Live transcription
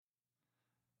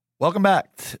Welcome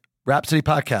back to Rhapsody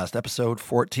Podcast, episode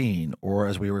 14, or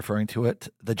as we were referring to it,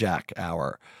 the Jack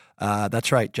Hour.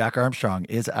 That's right. Jack Armstrong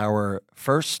is our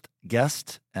first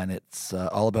guest, and it's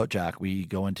all about Jack. We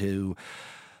go into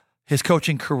his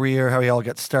coaching career, how he all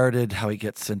gets started, how he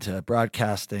gets into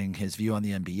broadcasting, his view on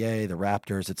the NBA, the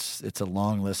Raptors. It's a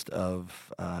long list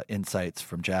of insights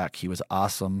from Jack. He was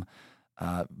awesome,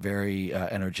 very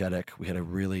energetic. We had a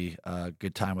really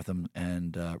good time with him,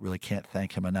 and really can't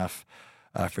thank him enough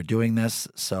for doing this.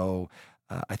 So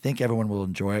I think everyone will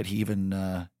enjoy it. He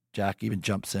even Jack even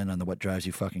jumps in on the "What Drives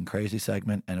You Fucking Crazy"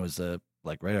 segment, and it was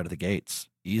like right out of the gates,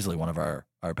 easily one of our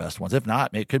best ones. If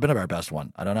not, it could have been our best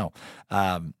one. I don't know.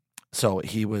 So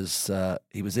he was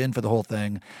in for the whole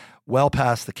thing, well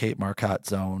past the Kate Marcotte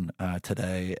zone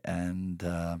today, and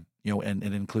and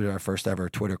it included our first ever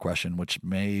Twitter question, which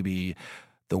may be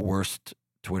the worst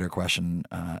Twitter question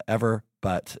ever,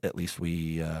 but at least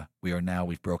we've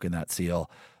broken that seal,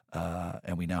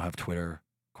 and we now have Twitter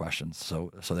questions.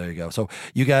 So there you go. So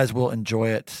you guys will enjoy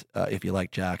it if you like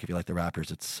Jack, if you like the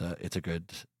Raptors. It's a good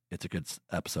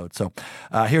episode. So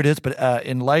here it is. But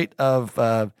in light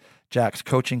of Jack's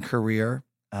coaching career,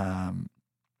 our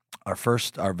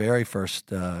very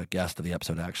first guest of the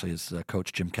episode actually is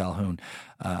Coach Jim Calhoun,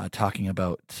 talking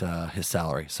about his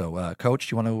salary. So, Coach,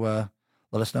 do you want to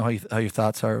let us know how your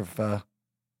thoughts are of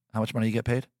how much money you get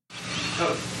paid?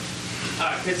 Coach,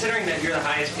 considering that you're the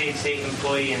highest paid state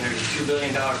employee and there's a $2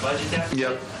 billion budget deficit,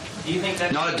 yep. Do you think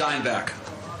that... Not a dime back.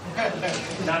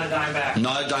 Not a dime back?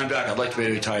 Not a dime back. I'd like to be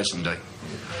able to retire someday.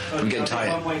 I'm getting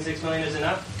tired. 1.6 million is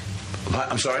enough?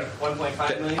 I'm sorry?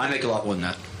 1.5 million? I make a lot more than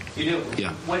that. You do?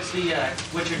 Yeah. What's your...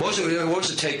 What was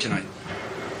the take tonight?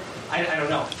 I don't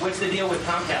know. What's the deal with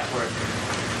Comcast work?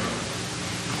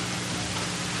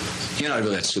 You're not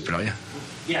really that stupid, are you?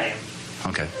 Yeah, I am.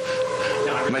 Okay.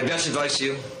 No, really My best advice to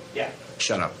you? Yeah.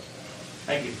 Shut up.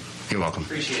 Thank you. You're welcome.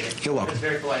 Appreciate it. You're welcome. That's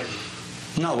very polite.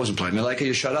 No, it wasn't polite. I like you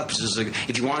to shut up.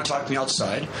 If you want to talk to me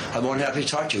outside, I'm more than happy to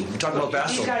talk to you. We're talking about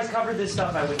basketball. If these guys covered this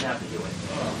stuff, I wouldn't have to do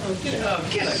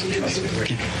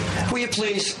it. Will you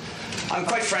please?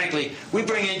 Quite frankly, we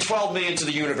bring in $12 million to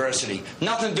the university.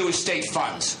 Nothing to do with state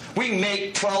funds. We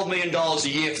make $12 million a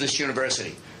year for this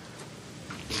university.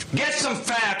 Get some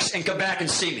facts and come back and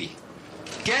see me.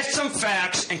 Get some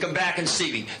facts and come back and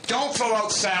see me. Don't throw out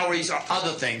salaries or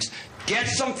other things. Get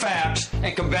some facts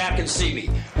and come back and see me.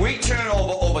 We turn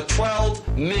over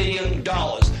 $12 million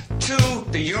to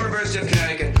the University of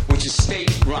Connecticut, which is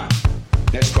state-run.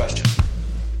 Next question.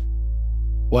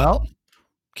 Well,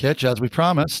 Kitch, as we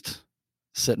promised,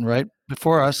 sitting right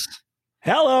before us.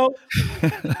 Hello.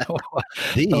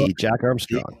 The Jack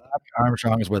Armstrong. Jack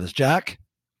Armstrong is with us. Jack,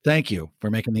 thank you for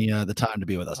making the time to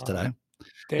be with us today.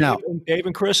 Dave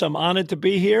and Chris, I'm honored to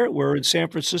be here. We're in San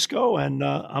Francisco, and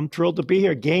I'm thrilled to be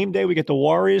here. Game day, we get the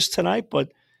Warriors tonight,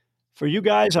 but for you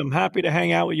guys, I'm happy to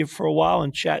hang out with you for a while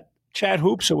and chat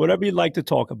hoops or whatever you'd like to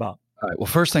talk about. All right. Well,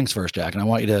 first things first, Jack, and I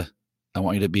want you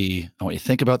to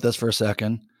think about this for a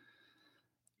second.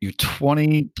 You're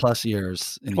 20 plus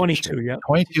years in the 22, industry. yeah.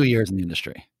 22 years in the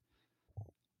industry.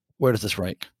 Where does this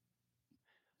rank?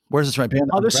 Where's this right?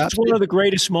 This is one of the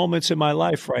greatest moments in my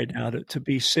life right now, to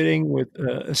be sitting with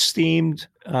esteemed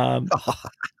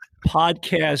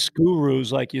podcast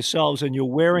gurus like yourselves, and you're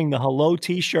wearing the Hello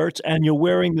T-shirts, and you're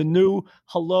wearing the new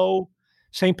Hello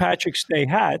St. Patrick's Day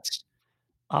hats.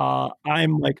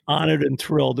 I'm like honored and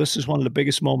thrilled. This is one of the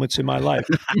biggest moments in my life.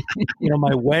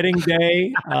 My wedding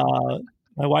day,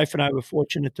 my wife and I were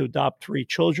fortunate to adopt 3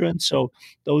 children. So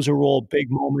those are all big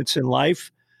moments in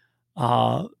life.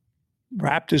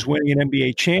 Raptors winning an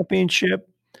NBA championship,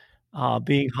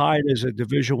 being hired as a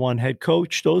Division I head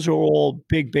coach. Those are all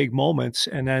big, big moments.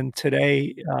 And then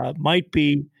today might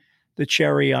be the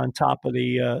cherry on top of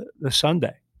the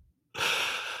sundae.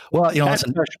 Well,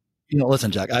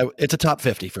 listen, Jack, it's a top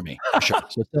 50 for me, for sure.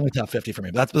 So it's definitely top 50 for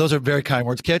me. Those are very kind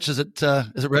words. Kitch, is it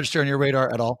register on your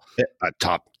radar at all?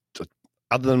 Top.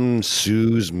 Other than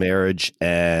Sue's marriage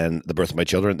and the birth of my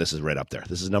children, this is right up there.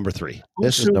 This is number 3.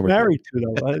 Who's Sue married to,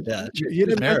 though? Yeah, you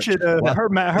didn't mention her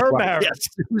marriage. Yes,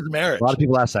 Sue's marriage. A lot of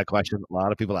people ask that question.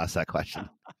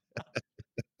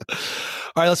 All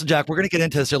right, listen, Jack, we're going to get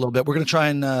into this here a little bit. We're going to try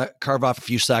and carve off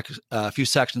a few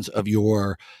sections of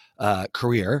your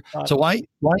career. So why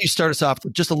don't you start us off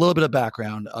with just a little bit of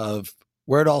background of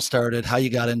where it all started, how you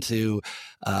got into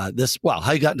how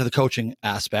you got into the coaching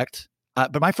aspect.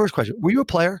 But my first question, were you a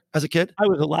player as a kid? I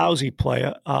was a lousy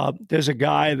player. There's a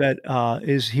guy that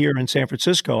is here in San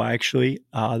Francisco, actually,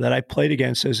 that I played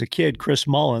against as a kid, Chris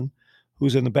Mullen,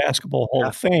 who's in the Basketball Hall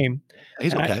of Fame.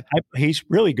 He's okay. He's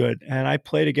really good. And I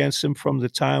played against him from the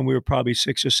time we were probably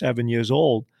 6 or 7 years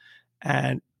old.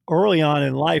 And early on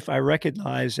in life, I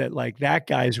recognized that like that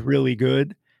guy's really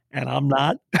good and I'm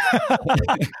not.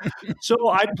 So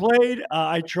I played,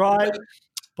 I tried,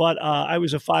 but I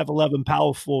was a 5'11"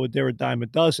 power forward there, a dime a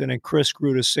dozen, and Chris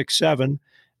grew to 6'7",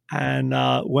 and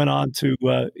went on to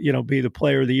be the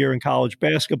player of the year in college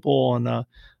basketball and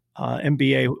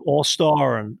NBA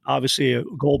All-Star, and obviously a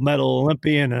gold medal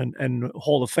Olympian and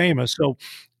Hall of Famer. So,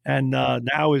 and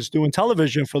now is doing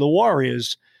television for the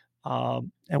Warriors,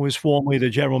 and was formerly the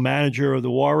general manager of the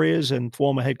Warriors and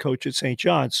former head coach at St.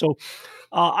 John's. So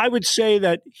I would say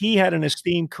that he had an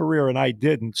esteemed career and I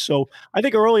didn't. So I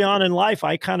think early on in life,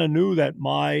 I kind of knew that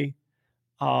my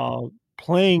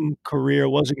playing career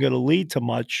wasn't going to lead to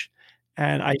much,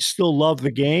 and I still love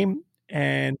the game.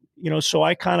 And, so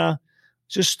I kind of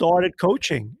just started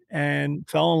coaching and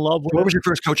fell in love with it. What was your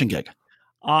first coaching gig?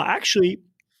 Actually,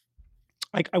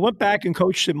 I went back and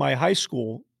coached at my high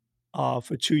school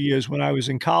for 2 years when I was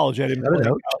in college. I didn't Shout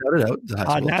it out. The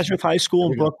high school. Nazareth High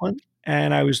School in Brooklyn,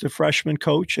 and I was the freshman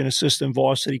coach and assistant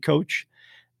varsity coach.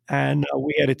 And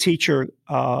we had a teacher,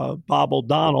 Bob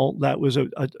O'Donnell, that was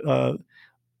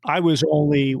I was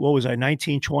only,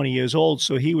 19, 20 years old.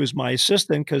 So he was my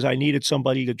assistant because I needed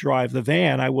somebody to drive the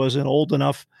van. I wasn't old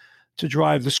enough to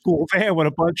drive the school van with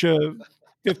a bunch of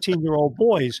 15-year-old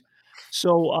boys.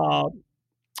 So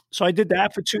I did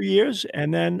that for 2 years.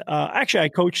 And then actually I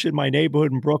coached in my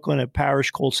neighborhood in Brooklyn, a parish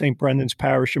called St. Brendan's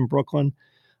Parish in Brooklyn.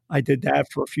 I did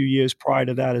that for a few years prior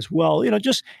to that as well.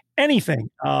 Just anything,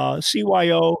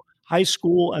 CYO, high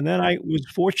school. And then I was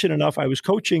fortunate enough, I was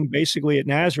coaching basically at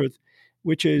Nazareth,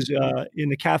 which is in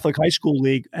the Catholic High School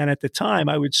League. And at the time,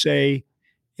 I would say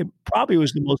it probably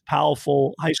was the most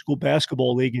powerful high school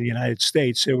basketball league in the United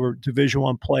States. There were Division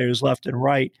I players left and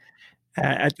right.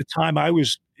 At the time I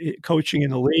was coaching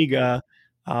in the league,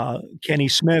 Kenny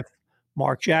Smith,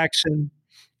 Mark Jackson,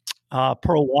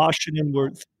 Pearl Washington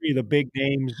were three of the big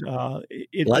names.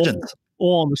 Legends.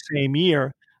 All in the same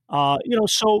year.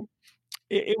 So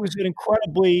it was an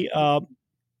incredibly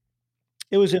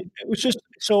it was just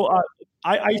so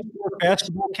I used to work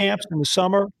basketball camps in the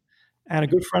summer, and a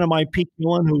good friend of mine, Pete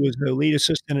Gillen, who was the lead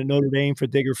assistant at Notre Dame for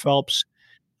Digger Phelps,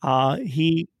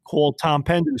 he called Tom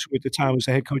Penders, who at the time was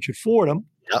the head coach at Fordham.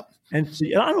 Yep. And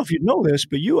I don't know if you know this,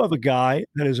 but you have a guy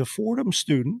that is a Fordham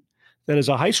student that is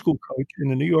a high school coach in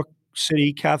the New York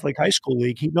City Catholic High School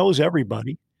League. He knows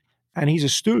everybody, and he's a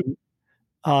student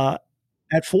at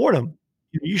Fordham.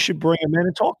 You should bring him in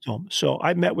and talk to him. So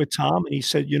I met with Tom, and he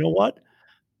said, "You know what?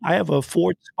 I have a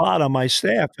fourth spot on my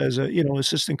staff as a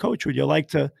assistant coach. Would you like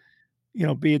to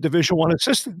be a Division I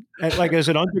assistant, like as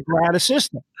an undergrad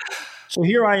assistant?" So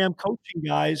here I am coaching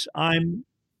guys. I'm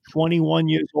 21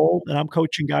 years old, and I'm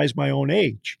coaching guys my own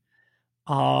age.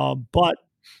 But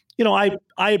I've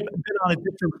been on a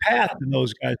different path than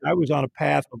those guys. I was on a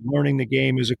path of learning the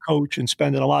game as a coach and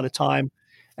spending a lot of time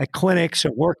at clinics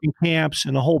and working camps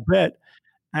and the whole bit.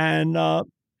 And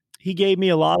he gave me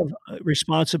a lot of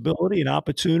responsibility and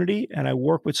opportunity, and I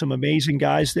worked with some amazing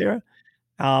guys there.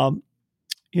 My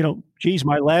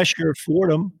last year at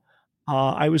Fordham,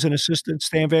 I was an assistant.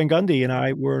 Stan Van Gundy and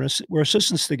I were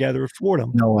assistants together at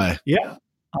Fordham. No way. Yeah.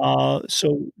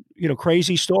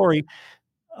 Crazy story.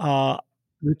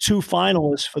 The two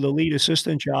finalists for the lead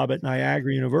assistant job at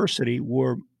Niagara University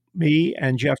were me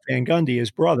and Jeff Van Gundy,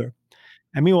 his brother.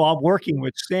 And meanwhile, I'm working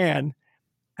with Stan,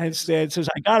 and Stan says,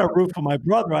 "I got to root for my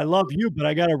brother. I love you, but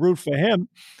I got to root for him."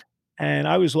 And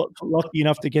I was lucky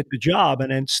enough to get the job,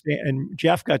 and then and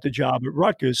Jeff got the job at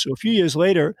Rutgers. So a few years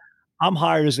later, I'm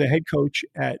hired as the head coach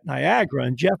at Niagara,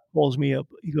 and Jeff calls me up.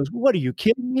 He goes, "What, are you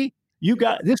kidding me? You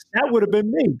got this? That would have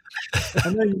been me."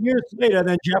 And then years later,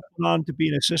 Jeff went on to be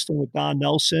an assistant with Don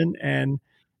Nelson and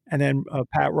then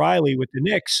Pat Riley with the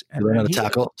Knicks. And learn how to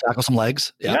tackle some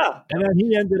legs. Yeah. And then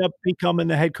he ended up becoming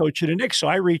the head coach of the Knicks. So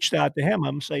I reached out to him.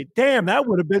 I'm saying, "Damn, that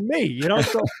would have been me."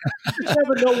 So you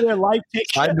never know where life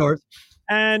takes you. North.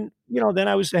 And, then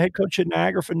I was the head coach at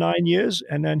Niagara for 9 years.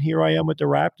 And then here I am with the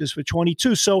Raptors for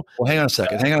 22. So well, hang on a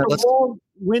second. Hang on. Let's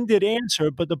long-winded answer,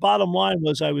 but the bottom line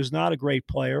was I was not a great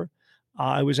player.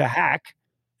 I was a hack.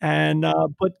 And,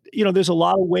 but there's a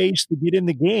lot of ways to get in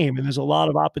the game, and there's a lot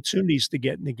of opportunities to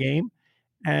get in the game.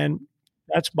 And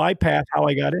that's my path, how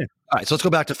I got in. All right. So let's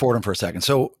go back to Fordham for a second.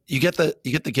 So you get the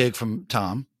gig from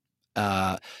Tom.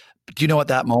 Do you know at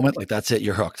that moment, like, that's it,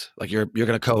 you're hooked? Like, you're going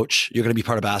to coach, you're going to be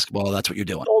part of basketball. That's what you're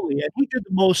doing. Totally. And he did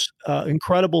the most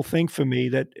incredible thing for me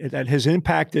that has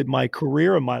impacted my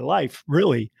career and my life,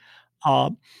 really.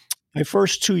 My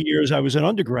first 2 years, I was an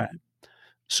undergrad.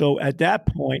 So at that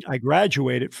point, I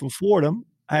graduated from Fordham.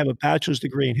 I have a bachelor's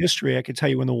degree in history. I can tell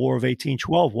you when the War of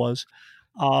 1812 was.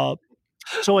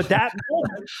 So at that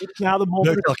moment, it's now the No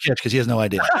moment. tell Kitch because he has no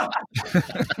idea.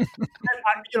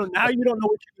 Now you don't know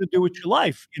what you're going to do with your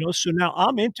life. So now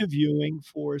I'm interviewing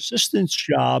for assistance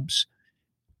jobs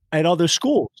at other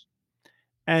schools,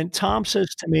 and Tom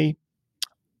says to me,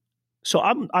 so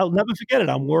I'll never forget it.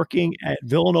 I'm working at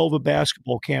Villanova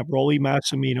basketball camp. Rolly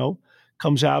Massimino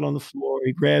comes out on the floor.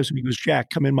 He grabs me. He goes, Jack,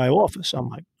 come in my office. I'm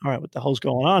like, all right, what the hell's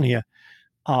going on here?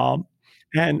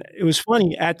 And it was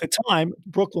funny. At the time,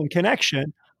 Brooklyn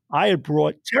Connection, I had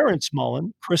brought Terrence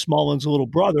Mullen, Chris Mullen's little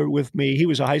brother, with me. He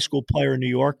was a high school player in New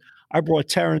York. I brought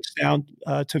Terrence down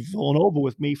to Villanova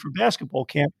with me for basketball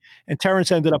camp. And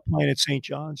Terrence ended up playing at St.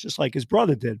 John's, just like his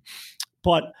brother did.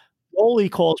 But Rolly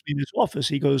calls me in his office.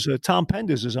 He goes, Tom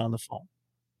Penders is on the phone.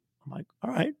 I'm like,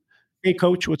 all right. Hey,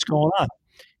 coach, what's going on?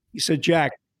 He said,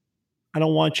 Jack, I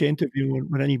don't want you interviewing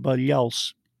with anybody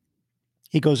else.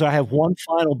 He goes, I have one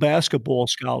final basketball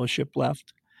scholarship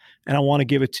left, and I want to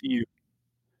give it to you.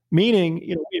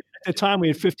 Meaning, at the time we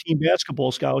had 15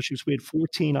 basketball scholarships. We had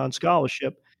 14 on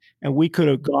scholarship, and we could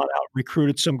have gone out and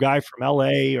recruited some guy from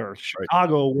LA or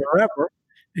Chicago or wherever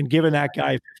and given that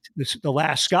guy the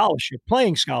last scholarship,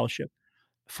 playing scholarship.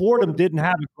 Fordham didn't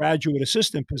have a graduate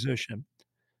assistant position,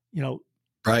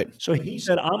 Right. So he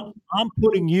said, I'm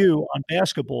putting you on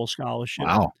basketball scholarship.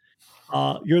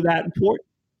 Wow. You're that important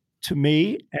to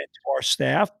me and to our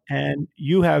staff, and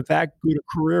you have that good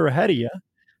a career ahead of you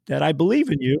that I believe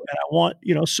in you. And I want,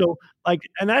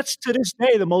 and that's to this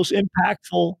day the most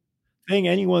impactful thing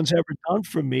anyone's ever done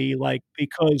for me.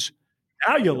 Because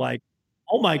now you're like,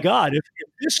 oh my God, if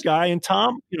this guy and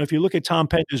Tom, if you look at Tom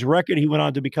Penders' record, he went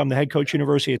on to become the head coach,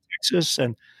 University of Texas,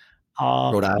 and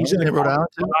Rhode Island. He's in Rhode Island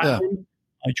too? Yeah.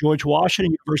 George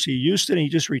Washington, University of Houston. He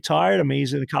just retired. I mean,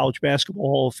 he's in the College Basketball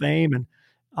Hall of Fame. And,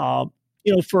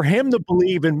 for him to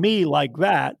believe in me like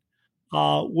that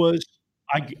I'm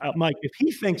like, if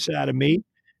he thinks that of me,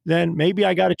 then maybe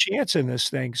I got a chance in this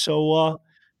thing. So,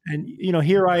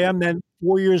 here I am then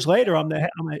 4 years later, I'm a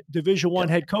Division I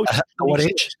head coach. At what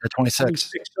age? At 26.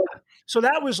 So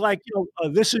that was like,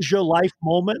 this is your life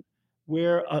moment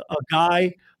where a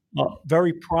guy,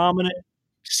 very prominent,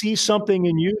 sees something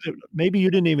in you that maybe you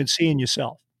didn't even see in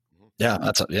yourself. Yeah,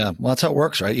 well, that's how it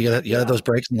works, right? You had those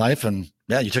breaks in life, and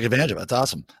you took advantage of it. That's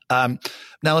awesome.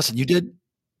 Now, listen, you did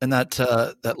in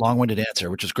that long-winded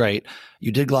answer, which is great.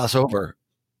 You did gloss over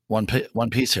one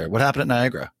piece here. What happened at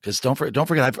Niagara? Because don't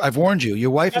forget, I've warned you.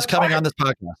 Your wife is coming on this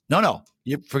podcast. No,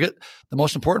 you forget the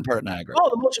most important part at Niagara. Oh,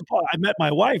 the most important. I met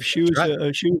my wife. She was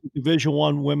a Division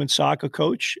I women's soccer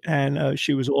coach, and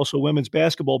she was also women's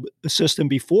basketball assistant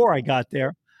before I got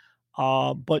there.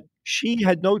 But she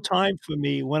had no time for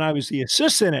me when I was the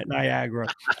assistant at Niagara,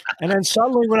 and then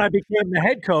suddenly when I became the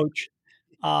head coach,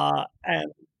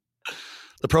 and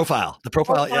the profile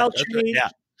changed. Yeah.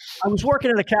 I was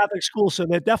working in a Catholic school, so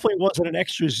there definitely wasn't an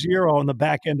extra zero on the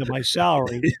back end of my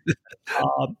salary.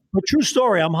 But true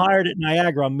story, I'm hired at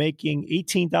Niagara. I'm making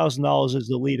 $18,000 as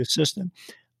the lead assistant.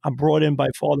 I'm brought in by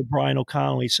Father Brian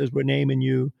O'Connell. He says, we're naming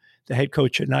you the head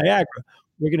coach at Niagara.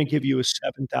 We're going to give you a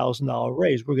 $7,000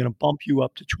 raise. We're going to bump you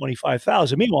up to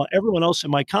 $25,000. Meanwhile, everyone else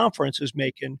in my conference is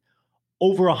making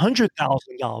over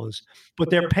 $100,000, but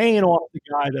they're paying off the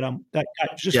guy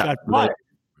that just got fired.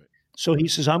 So he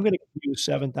says, I'm going to give you a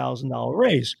 $7,000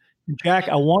 raise. And Jack,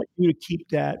 I want you to keep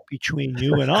that between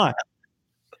you and I.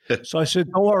 So I said,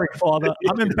 don't worry, Father.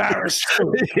 I'm embarrassed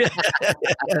too.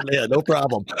 Yeah, no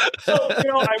problem. So,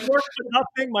 I worked for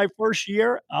nothing my first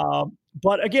year.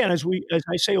 But again, as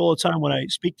I say all the time when I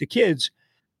speak to kids,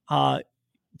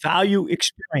 value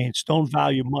experience, don't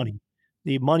value money.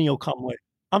 The money will come later.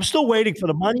 I'm still waiting for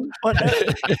the money, but I'm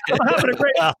having a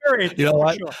great experience. You know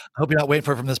what? Sure. I hope you're not waiting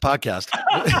for it from this podcast.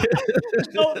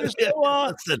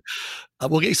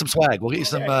 We'll get you some swag. We'll get you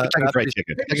some fried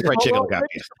chicken. Fried chicken.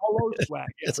 Swag.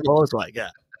 It's a Hello swag. Yeah.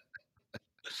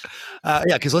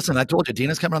 Because listen, I told you,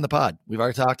 Dina's coming on the pod. We've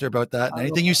already talked to her about that. And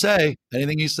anything you say,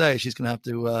 she's going to have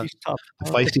to. She's tough.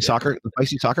 The feisty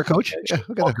soccer coach. Yeah,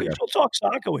 she'll talk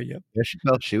soccer with you. Yeah,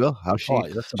 she will.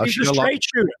 She's a straight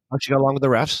shooter. How she got along with the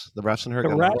refs? The refs and her.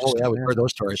 Oh yeah, we've heard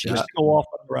those stories. She used to go off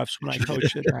on the refs when I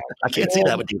coached it. I can't see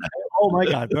that with Dina. Oh my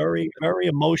God, very, very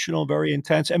emotional, very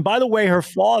intense. And by the way, her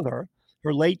father,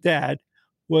 her late dad,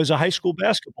 was a high school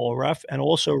basketball ref and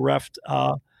also refed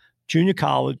junior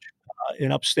college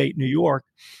in upstate New York.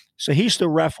 So he used to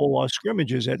ref all our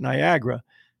scrimmages at Niagara.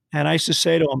 And I used to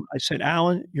say to him, I said,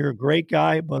 Alan, you're a great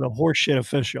guy, but a horseshit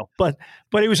official. But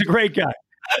he was a great guy.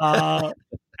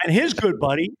 And his good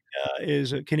buddy,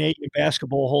 is a Canadian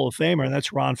Basketball Hall of Famer, and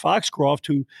that's Ron Foxcroft,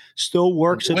 who still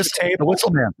works at the the table.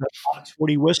 whistle man. Fox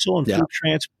 40 Whistle and Yeah. Food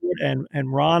Transport.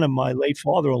 And Ron and my late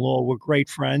father-in-law were great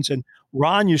friends. And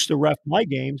Ron used to ref my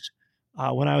games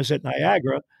when I was at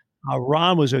Niagara.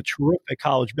 Ron was a terrific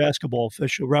college basketball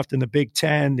official, refed in the Big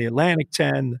Ten, the Atlantic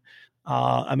 10.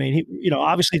 I mean, he,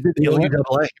 obviously did the Olympics.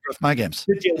 OUAA, my games.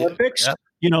 Did the Olympics. Yeah.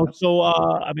 So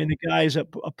I mean, the guy's a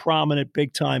prominent,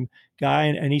 big time guy,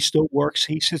 and he still works.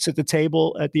 He sits at the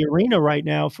table at the arena right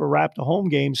now for Raptor home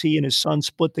games. He and his son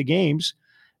split the games,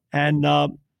 and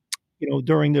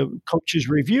during the coach's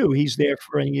review, he's there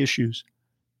for any issues.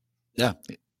 Yeah,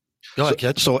 go ahead,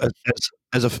 kid. So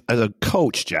as a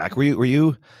coach, Jack, would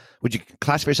you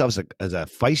classify yourself as a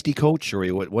feisty coach, or were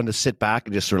you one to sit back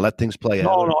and just sort of let things play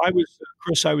out? No,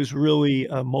 Chris. I was really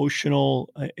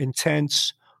emotional,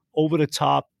 intense, over the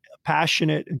top,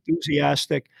 passionate,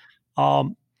 enthusiastic.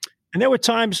 And there were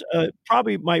times,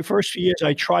 probably my first few years,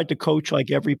 I tried to coach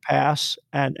like every pass,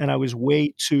 and I was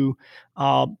way too.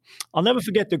 I'll never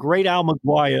forget the great Al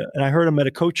McGuire, and I heard him at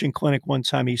a coaching clinic one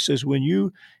time. He says, when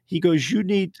you have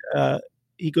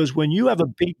a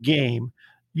big game,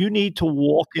 you need to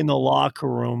walk in the locker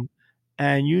room,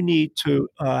 and you need to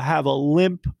have a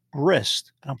limp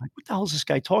wrist. And I'm like, what the hell is this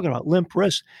guy talking about? Limp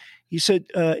wrist? He said,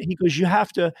 you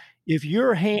have to, if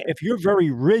you're very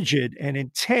rigid and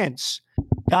intense,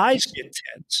 guys get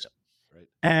tense,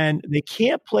 and they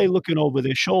can't play looking over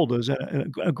their shoulders.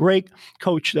 And a great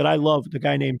coach that I love, the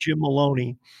guy named Jim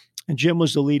Maloney, and Jim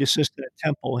was the lead assistant at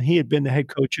Temple, and he had been the head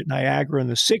coach at Niagara in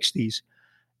the 60s,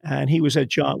 and he was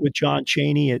with John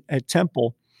Chaney at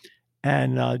Temple,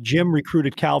 and Jim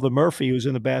recruited Calvin Murphy, who was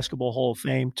in the Basketball Hall of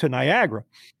Fame, to Niagara.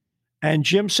 And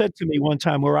Jim said to me one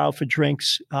time, we're out for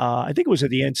drinks, I think it was at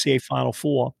the NCAA Final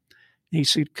Four, and he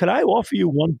said, could I offer you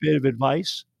one bit of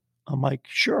advice? I'm like,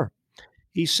 sure.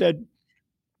 He said,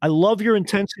 I love your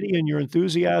intensity and your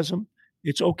enthusiasm.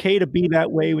 It's okay to be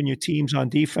that way when your team's on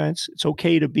defense. It's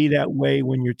okay to be that way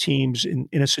when your team's in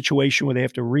a situation where they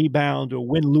have to rebound or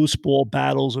win loose ball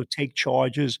battles or take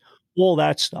charges, all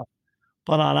that stuff.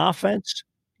 But on offense,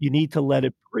 you need to let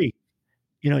it breathe.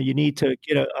 You need to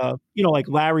get like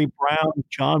Larry Brown,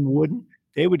 John Wooden,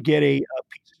 they would get a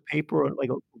piece of paper,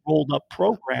 like a rolled up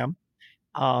program,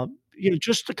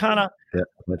 just to kind of,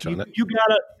 you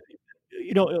gotta,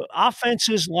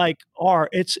 offenses like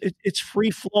it's free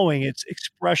flowing, it's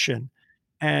expression.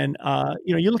 And,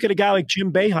 you look at a guy like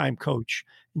Jim Boeheim, coach.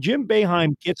 Jim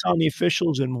Boeheim gets on the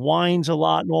officials and whines a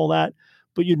lot and all that,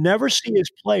 but you never see his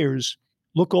players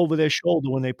look over their shoulder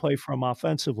when they play for him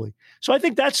offensively. So I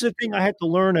think that's the thing I had to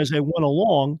learn as I went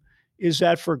along, is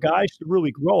that for guys to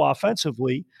really grow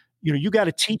offensively, you got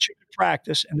to teach them to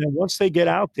practice. And then once they get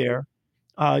out there,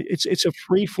 it's a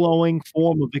free-flowing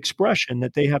form of expression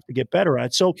that they have to get better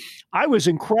at. So I was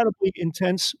incredibly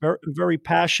intense, very, very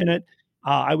passionate.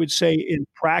 I would say in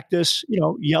practice,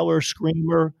 yeller,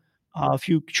 screamer, a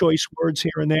few choice words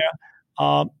here and there.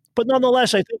 But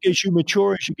nonetheless, I think as you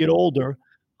mature, as you get older,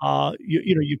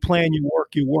 you plan, you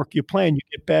work, you plan, you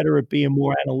get better at being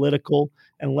more analytical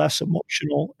and less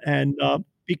emotional. And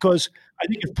because I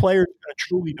think if players are going to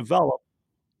truly develop,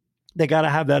 they got to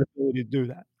have that ability to do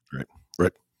that.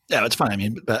 Right. Yeah, it's fine. I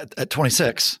mean, at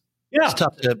 26, yeah, it's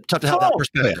tough to have that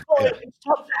perspective. It's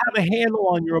tough to have a handle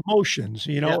on your emotions,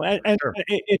 and sure.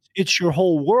 It's your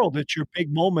whole world. It's your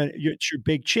big moment. It's your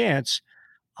big chance.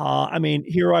 I mean,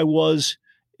 here I was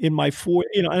in my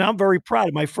and I'm very proud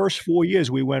of my first 4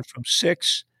 years. We went from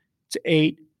 6 to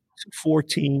 8 to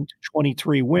 14 to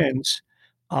 23 wins.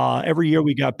 Every year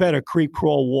we got better. Creep,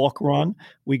 crawl, walk, run.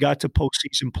 We got to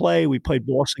postseason play. We played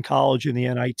Boston College in the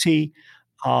NIT.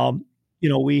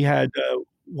 We had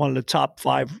one of the top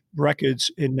 5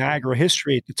 records in Niagara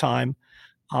history at the time.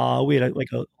 We had like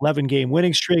a 11-game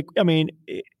winning streak. I mean,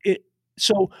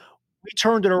 so we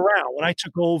turned it around. When I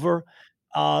took over,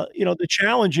 the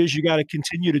challenge is you got to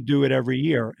continue to do it every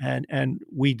year, and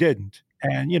we didn't.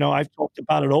 And I've talked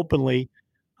about it openly.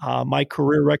 My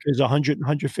career record is 100 and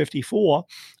 154.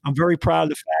 I'm very proud of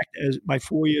the fact, as my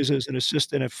 4 years as an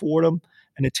assistant at Fordham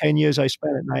and the 10 years I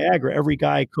spent at Niagara, every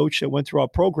guy I coached that went through our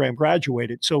program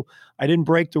graduated. So I didn't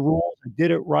break the rules. I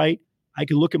did it right. I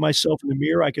can look at myself in the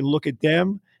mirror. I can look at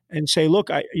them and say, look,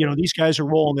 these guys are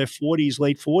all in their 40s,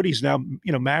 late 40s now,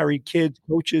 married, kids,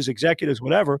 coaches, executives,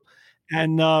 whatever.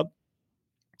 And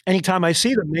anytime I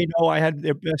see them, they know I had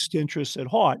their best interests at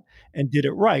heart and did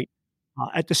it right.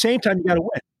 At the same time, you got to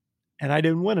win. And I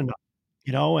didn't win enough,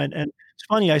 and it's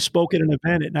funny. I spoke at an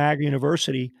event at Niagara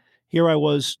University. Here I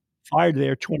was fired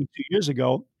there 22 years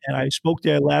ago, and I spoke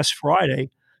there last Friday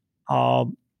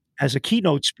as a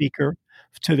keynote speaker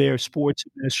to their sports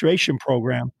administration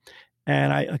program.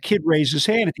 And a kid raised his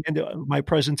hand at the end of my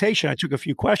presentation. I took a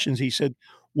few questions. He said,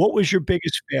 "What was your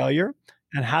biggest failure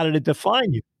and how did it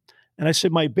define you?" And I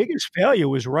said, "My biggest failure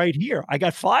was right here. I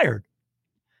got fired."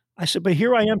 I said, "But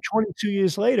here I am 22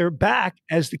 years later, back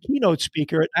as the keynote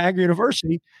speaker at Niagara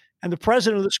University, and the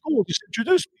president of the school just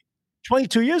introduced me.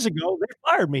 22 years ago, they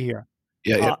fired me here."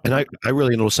 Yeah, and I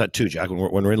really noticed that too, Jack.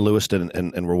 When we're in Lewiston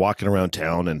and we're walking around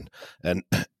town and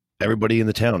everybody in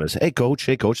the town is, hey coach.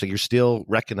 Like you're still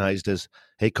recognized as,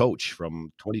 hey coach,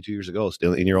 from 22 years ago,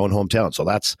 still in your own hometown. So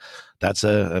that's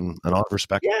an odd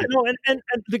respect. Yeah, no, and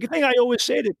the thing I always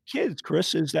say to kids,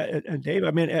 Chris, is that, and Dave, I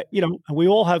mean, we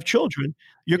all have children.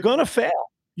 You're gonna fail.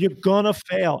 You're gonna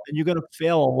fail, and you're gonna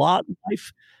fail a lot in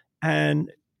life.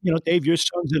 And Dave, your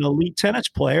son's an elite tennis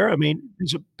player. I mean,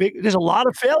 there's a lot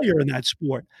of failure in that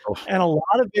sport, and a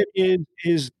lot of it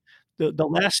is the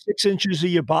last 6 inches of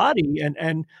your body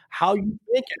and how you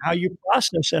think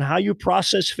and how you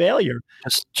process failure.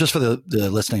 Just for the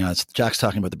listening audience, Jack's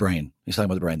talking about the brain. He's talking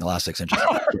about the brain, the last 6 inches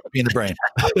being the brain.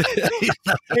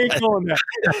 Ain't going there.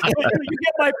 You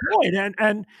get my point.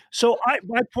 And so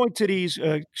my point to these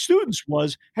students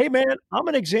was, hey man, I'm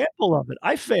an example of it.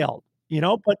 I failed,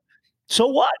 but so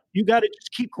what? You got to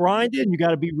just keep grinding. You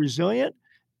got to be resilient.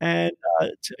 And,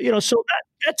 so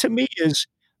that to me is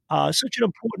such an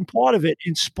important part of it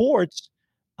in sports.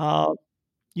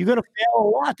 You're going to fail a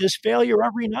lot. There's failure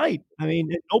every night. I mean,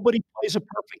 nobody plays a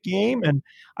perfect game. And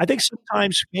I think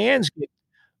sometimes fans get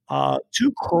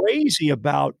too crazy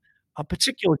about a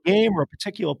particular game or a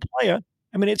particular player.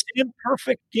 I mean, it's an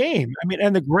imperfect game. I mean,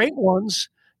 and the great ones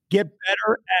get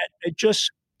better at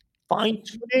just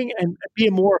fine-tuning and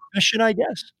being more efficient, I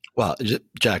guess. Well,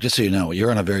 Jack, just so you know,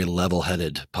 you're on a very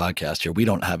level-headed podcast here. We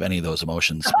don't have any of those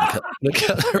emotions.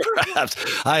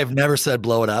 Because I have never said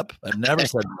blow it up. I've never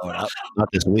said blow it up. Not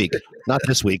this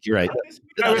week. You're right.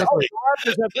 Raptors are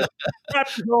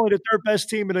only the third best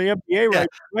team in the NBA right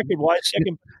record-wise.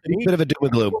 Second. Bit of a doom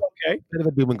and gloom. Okay. Bit of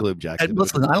a doom and gloom, Jack. And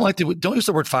listen, I don't use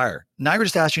the word fire. Niagara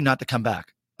just asked you not to come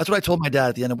back. That's what I told my dad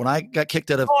at the end of when I got kicked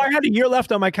out of. Oh, I had a year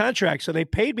left on my contract, so they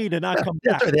paid me to not come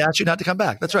back. That's right. They asked you not to come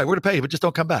back. That's right. We're going to pay you, but just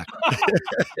don't come back.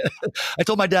 I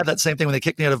told my dad that same thing when they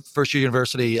kicked me out of first year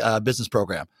university business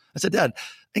program. I said, Dad, I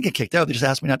didn't get kicked out. They just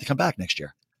asked me not to come back next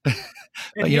year.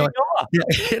 And you know what?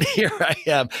 Yeah, here I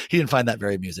am. He didn't find that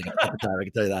very amusing at the time. I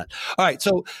can tell you that. All right.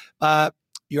 So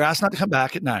you're asked not to come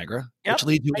back at Niagara, which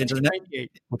leads you into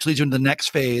the next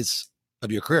phase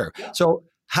of your career. Yep. So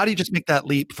how do you just make that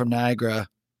leap from Niagara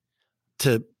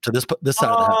to this side of the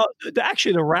house?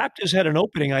 Actually, the Raptors had an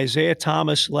opening. Isaiah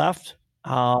Thomas left.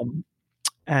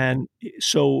 And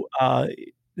so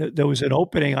there was an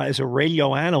opening as a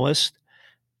radio analyst,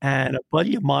 and a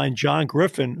buddy of mine, John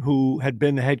Griffin, who had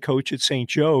been the head coach at St.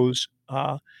 Joe's,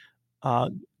 got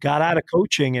out of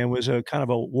coaching and was a kind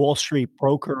of a Wall Street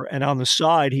broker. And on the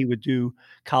side, he would do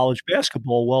college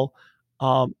basketball.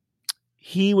 Well,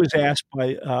 he was asked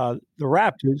by the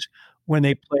Raptors when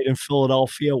they played in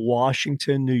Philadelphia,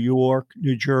 Washington, New York,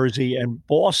 New Jersey, and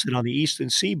Boston on the Eastern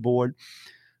Seaboard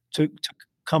to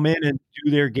come in and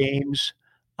do their games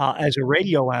as a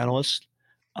radio analyst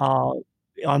on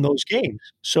those games.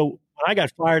 So when I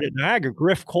got fired at Niagara,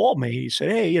 Griff called me. He said,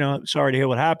 hey, sorry to hear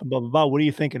what happened, blah, blah, blah. What are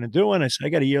you thinking of doing? I said, I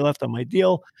got a year left on my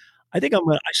deal. I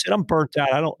said, I'm burnt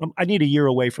out. I need a year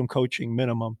away from coaching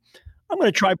minimum. I'm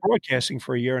going to try broadcasting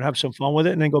for a year and have some fun with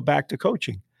it and then go back to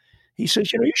coaching. He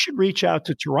says, you should reach out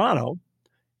to Toronto.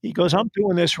 He goes, I'm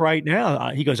doing this right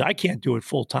now. He goes, I can't do it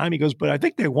full time. He goes, but I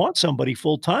think they want somebody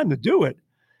full time to do it.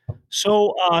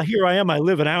 So here I am. I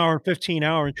live an hour and 15,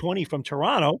 hour and 20 from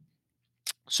Toronto.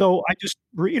 So I just,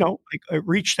 I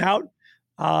reached out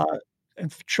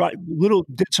and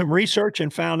did some research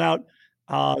and found out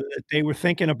that they were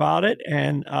thinking about it.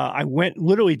 And I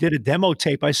literally did a demo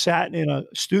tape. I sat in a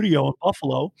studio in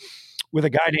Buffalo with a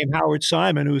guy named Howard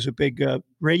Simon, who's a big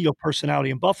radio personality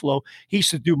in Buffalo. He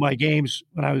used to do my games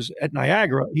when I was at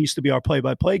Niagara. He used to be our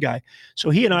play-by-play guy. So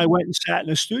he and I went and sat in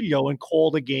a studio and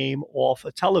called a game off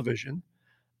a television,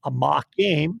 a mock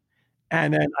game.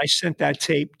 And then I sent that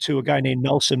tape to a guy named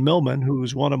Nelson Millman, who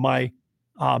was one of my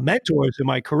mentors in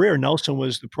my career. Nelson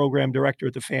was the program director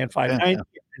at the Fan 590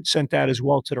 and sent that as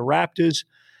well to the Raptors.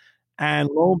 And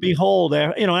lo and behold,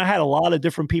 I had a lot of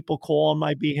different people call on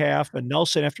my behalf. And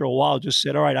Nelson, after a while, just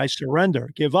said, all right, I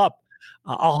surrender, give up.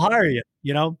 I'll hire you,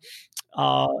 That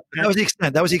was the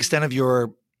extent. That was the extent of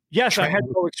your Yes, I had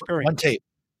no experience. One tape.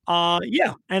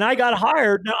 Yeah. And I got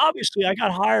hired. Now, obviously, I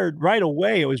got hired right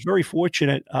away. I was very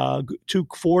fortunate. Two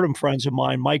Fordham friends of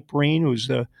mine, Mike Breen, who's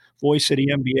the voice of the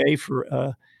NBA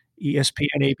for ESPN,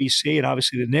 ABC, and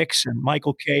obviously the Knicks, and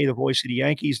Michael Kay, the voice of the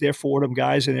Yankees. They're Fordham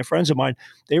guys, and they're friends of mine.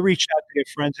 They reached out to their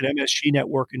friends at MSG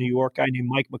Network in New York, a guy named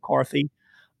Mike McCarthy.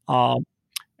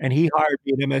 And he hired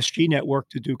me at MSG Network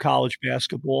to do college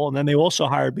basketball. And then they also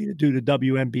hired me to do the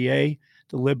WNBA,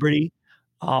 the Liberty.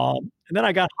 And then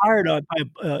I got hired by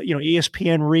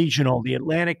ESPN Regional, the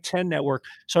Atlantic 10 Network.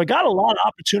 So I got a lot of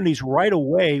opportunities right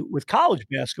away with college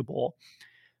basketball.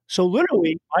 So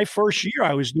literally, my first year,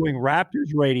 I was doing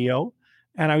Raptors radio,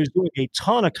 and I was doing a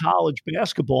ton of college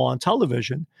basketball on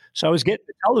television. So I was getting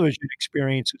the television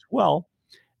experience as well.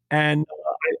 And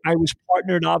I was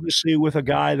partnered, obviously, with a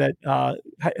guy that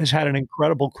has had an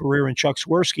incredible career in Chuck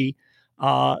Swirsky, who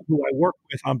I worked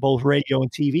with on both radio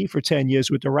and TV for 10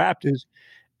 years with the Raptors.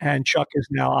 And Chuck is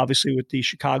now, obviously, with the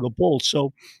Chicago Bulls.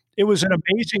 So it was an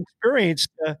amazing experience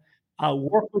to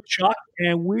work with Chuck.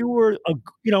 And we were,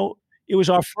 it was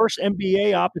our first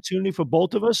NBA opportunity for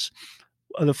both of us.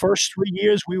 The first 3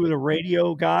 years, we were the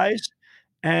radio guys.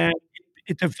 And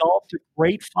it developed a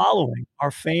great following. Our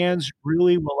fans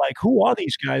really were like, who are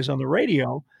these guys on the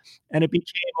radio? And it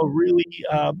became a really,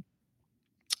 I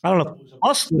don't know if it was a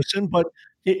must listen, but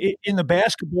in the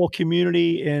basketball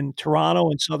community in Toronto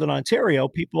and Southern Ontario,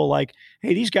 people are like,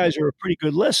 hey, these guys are a pretty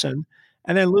good listen.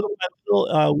 And then little by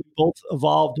little, we both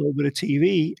evolved over to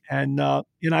TV. And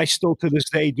I still to this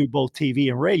day do both TV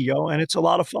and radio, and it's a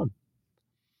lot of fun.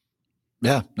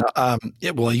 Yeah.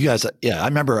 Well, you guys, I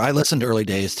remember I listened to early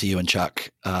days to you and Chuck,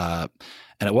 and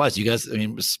it was, you guys, I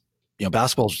mean, it was,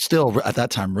 basketball was still at that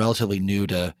time relatively new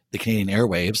to the Canadian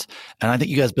airwaves. And I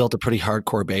think you guys built a pretty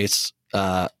hardcore base,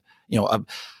 of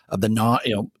the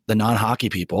non-hockey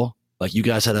people. Like you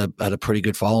guys had a pretty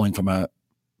good following from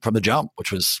the jump,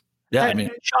 which was, yeah. I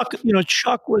mean,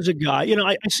 Chuck was a guy,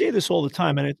 I say this all the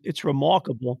time, and it's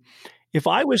remarkable. If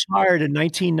I was hired in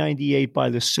 1998 by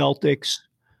the Celtics,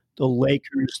 the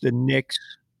Lakers, the Knicks,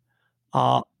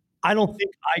 I don't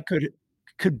think I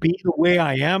could be the way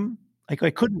I am. Like I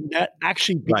couldn't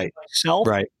actually be myself.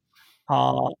 Right.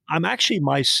 I'm actually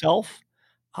myself.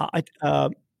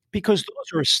 Because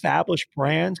those are established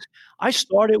brands. I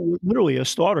started with literally a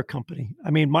starter company.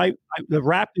 I mean, the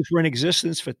Raptors were in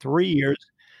existence for 3 years.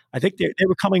 I think they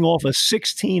were coming off a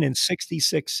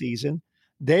 16-66 season.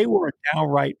 They were a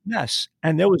downright mess,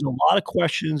 and there was a lot of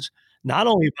questions. Not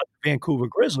only about the Vancouver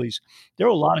Grizzlies, there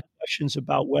were a lot of questions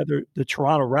about whether the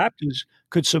Toronto Raptors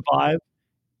could survive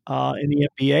in the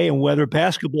NBA and whether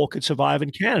basketball could survive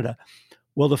in Canada.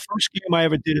 Well, the first game I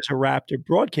ever did as a Raptor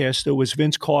broadcaster was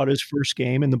Vince Carter's first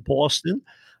game in the Boston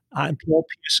and Paul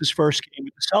Pierce's first game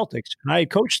with the Celtics. And I had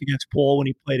coached against Paul when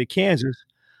he played at Kansas.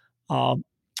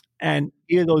 And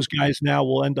either of those guys now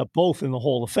will end up both in the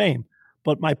Hall of Fame.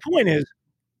 But my point is,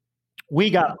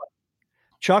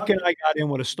 Chuck and I got in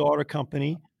with a starter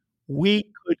company. We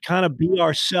could kind of be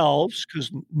ourselves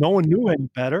because no one knew any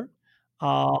better.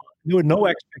 There were no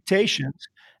expectations.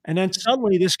 And then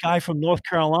suddenly this guy from North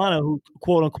Carolina, who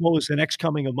quote unquote is the next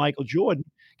coming of Michael Jordan,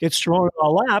 gets thrown in our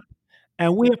lap,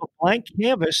 and we have a blank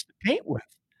canvas to paint with.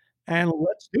 And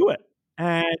let's do it.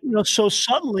 And, so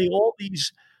suddenly all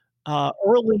these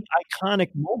early iconic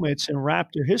moments in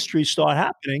Raptor history start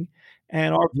happening,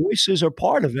 and our voices are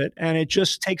part of it, and it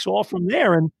just takes off from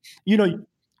there. And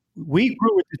we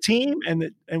grew with the team,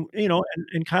 and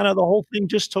kind of the whole thing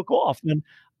just took off. And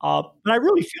I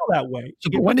really feel that way. So,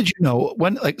 but when did you know?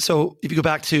 So if you go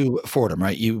back to Fordham,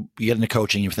 right? You get into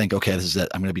coaching, you think, okay, this is it.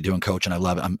 I'm going to be doing coaching. I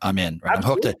love it. I'm in. Right? I'm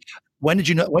hooked. When did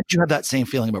you know? When did you have that same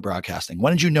feeling about broadcasting?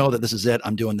 When did you know that this is it?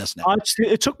 I'm doing this now.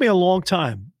 It took me a long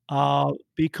time.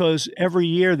 Because every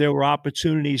year there were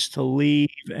opportunities to leave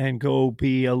and go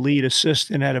be a lead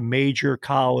assistant at a major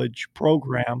college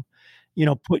program,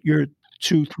 put your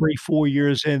 2, 3, 4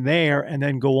 years in there and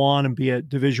then go on and be a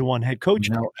Division I head coach.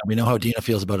 We know how Dina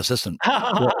feels about assistant.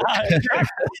 The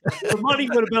money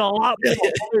would have been a lot more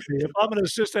if I'm an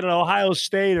assistant at Ohio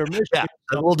State or Michigan. Yeah,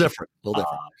 a little different.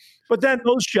 But then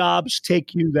those jobs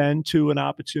take you then to an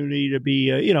opportunity to be,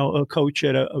 a coach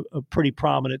at a pretty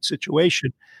prominent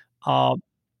situation. And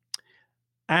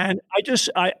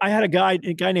I had a guy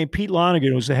named Pete Lonergan,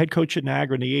 who was the head coach at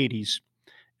Niagara in the 80s.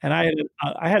 And I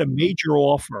had a major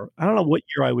offer. I don't know what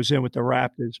year I was in with the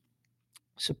Raptors.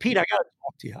 So, Pete, I got to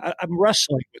talk to you. I'm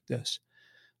wrestling with this.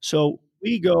 So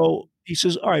we go, he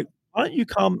says, all right, why don't you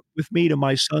come with me to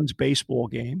my son's baseball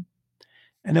game,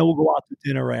 and then we'll go out to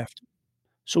dinner after.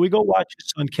 So we go watch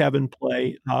his son Kevin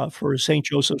play for St.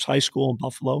 Joseph's High School in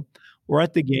Buffalo. We're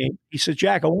at the game. He said,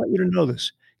 Jack, I want you to know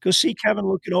this. He goes, see Kevin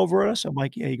looking over at us? I'm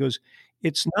like, yeah. He goes,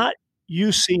 it's not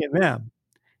you seeing them.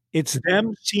 It's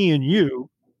them seeing you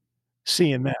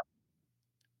seeing them.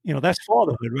 That's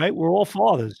fatherhood, right? We're all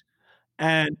fathers.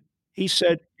 And He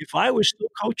said, if I was still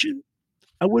coaching,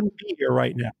 I wouldn't be here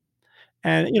right now.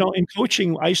 And, in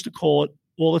coaching, I used to call it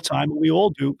all the time, and we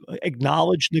all do,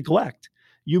 acknowledge neglect.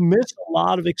 You miss a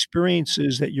lot of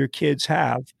experiences that your kids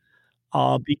have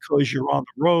because you're on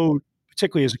the road,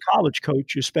 particularly as a college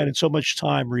coach. You're spending so much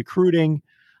time recruiting,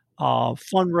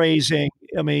 fundraising.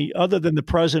 I mean, other than the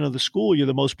president of the school, you're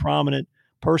the most prominent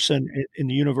person in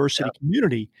the university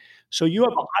community. So you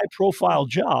have a high profile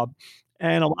job.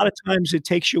 And a lot of times it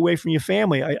takes you away from your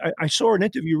family. I saw an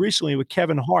interview recently with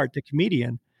Kevin Hart, the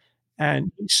comedian,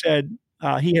 and he said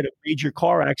he had a major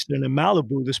car accident in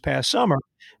Malibu this past summer.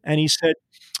 And he said,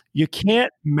 you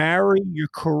can't marry your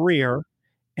career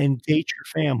and date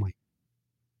your family.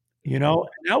 And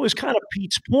that was kind of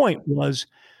Pete's point was,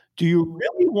 do you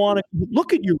really want to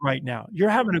look at you right now? You're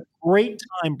having a great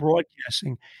time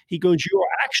broadcasting. He goes, you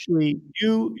are actually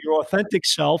your authentic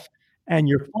self, and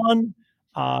you're fun.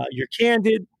 You're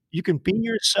candid. You can be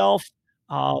yourself.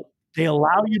 They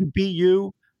allow you to be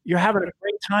you. You're having a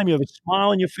great time. You have a smile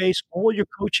on your face. All your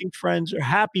coaching friends are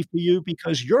happy for you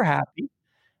because you're happy.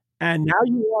 And now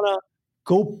you want to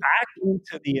go back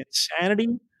into the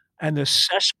insanity and the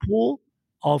cesspool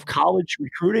of college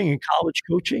recruiting and college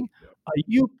coaching. Are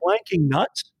you blanking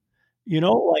nuts?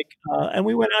 And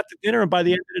we went out to dinner, and by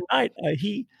the end of the night,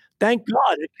 thank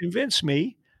God, it convinced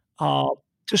me to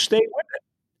stay with it.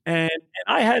 And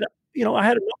I had a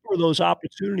number of those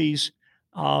opportunities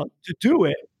to do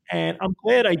it, and I'm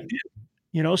glad I did.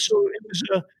 So it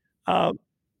was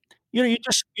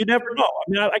you never know. I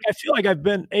mean, I feel like I've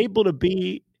been able to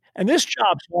be, and this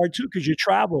job's hard too because you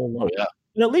travel a lot. Oh, yeah.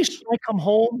 And at least when I come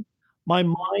home, my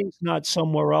mind's not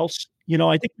somewhere else.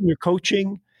 I think when you're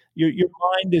coaching, your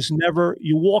mind is never.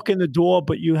 You walk in the door,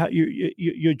 but you're not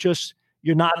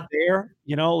there.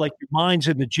 Like your mind's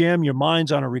in the gym, your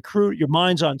mind's on a recruit, your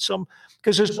mind's on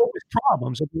because there's always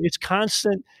problems. I mean, it's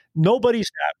constant. Nobody's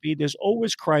happy. There's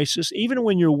always crisis. Even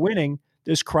when you're winning,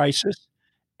 there's crisis,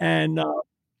 and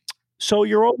so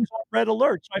you're always on red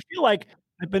alert. So I feel like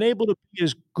I've been able to be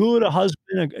as good a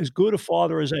husband, as good a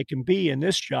father as I can be in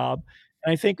this job.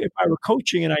 And I think if I were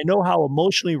coaching and I know how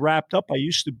emotionally wrapped up I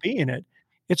used to be in it,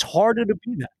 it's harder to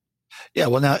be that. Yeah.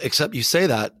 Well, now, except you say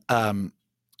that,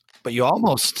 but you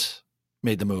almost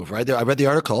made the move, right? I read the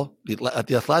article at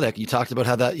The Athletic. You talked about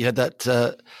how you had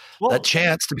that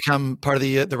chance to become part of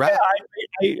the Rap.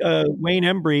 Yeah, Wayne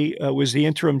Embry was the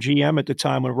interim GM at the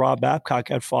time when Rob Babcock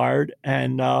got fired.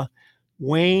 And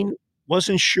Wayne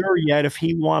wasn't sure yet if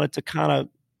he wanted to kind of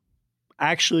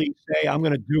actually say, I'm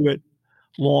going to do it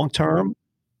long term,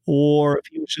 or if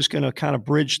he was just going to kind of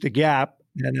bridge the gap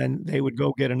and then they would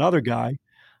go get another guy.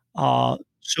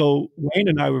 So Wayne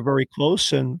and I were very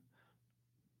close, and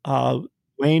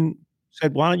Wayne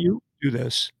said, why don't you do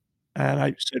this? And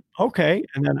I said, okay.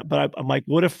 And then, but I'm like,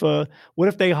 what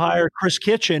if they hire Chris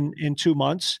Kitchen in 2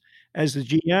 months as the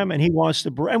GM, and he wants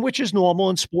to and which is normal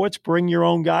in sports, bring your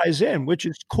own guys in, which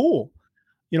is cool.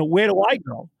 Where do I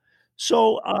go?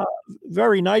 So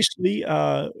very nicely,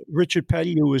 Richard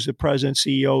Petty, who was the president,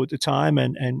 CEO at the time,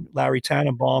 and Larry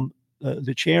Tannenbaum,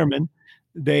 the chairman,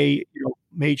 they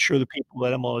made sure the people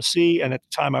at MLSE, and at the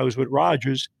time I was with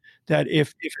Rogers, that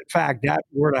if in fact that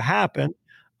were to happen,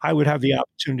 I would have the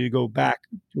opportunity to go back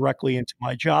directly into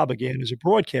my job again as a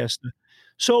broadcaster.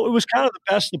 So it was kind of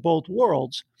the best of both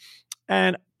worlds.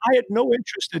 And I had no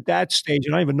interest at that stage.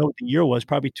 And I don't even know what the year was,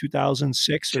 probably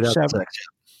 2006 or 2007.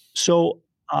 So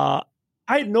I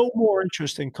had no more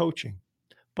interest in coaching,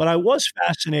 but I was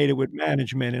fascinated with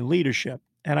management and leadership.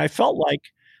 And I felt like,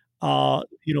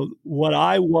 what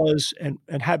I was and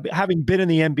having been in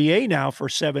the NBA now for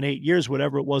 7-8 years,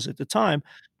 whatever it was at the time,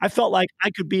 I felt like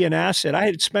I could be an asset. I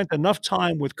had spent enough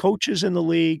time with coaches in the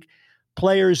league,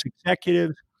 players,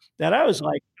 executives, that I was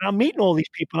like, I'm meeting all these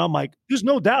people, and I'm like, there's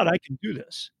no doubt I can do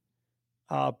this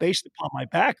based upon my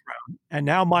background. And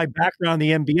now my background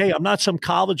in the NBA, I'm not some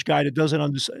college guy that doesn't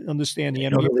understand the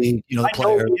NBA. The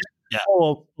player.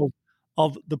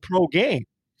 Of the pro game.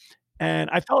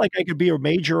 And I felt like I could be a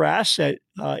major asset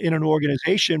in an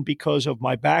organization because of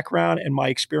my background and my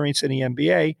experience in the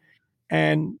NBA.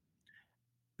 And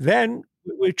then,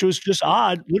 which was just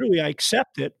odd, literally I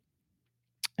accepted.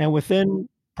 And within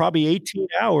probably 18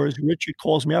 hours, Richard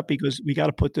calls me up because we got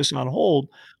to put this on hold.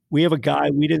 We have a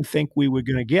guy we didn't think we were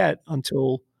going to get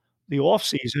until the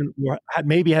offseason, or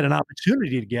maybe had an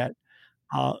opportunity to get,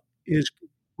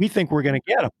 we think we're going to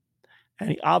get him.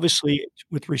 And obviously,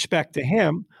 with respect to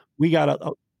him, we got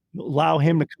to allow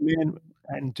him to come in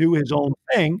and do his own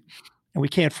thing, and we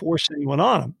can't force anyone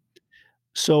on him.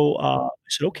 So I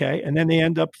said, okay. And then they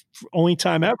end up, only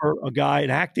time ever, an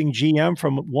acting GM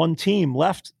from one team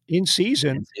left in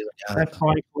season. That's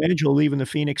Brian Colangelo leaving the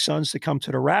Phoenix Suns to come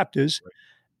to the Raptors.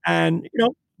 And,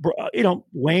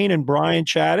 Wayne and Brian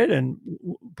chatted, and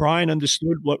Brian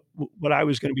understood what I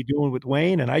was going to be doing with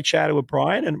Wayne. And I chatted with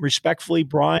Brian, and respectfully,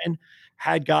 Brian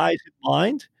had guys in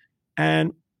mind.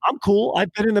 And I'm cool.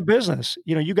 I've been in the business.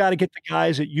 You got to get the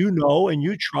guys that you know and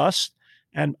you trust.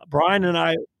 And Brian and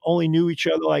I only knew each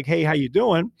other like, hey, how you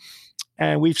doing?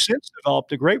 And we've since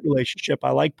developed a great relationship.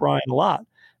 I like Brian a lot.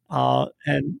 I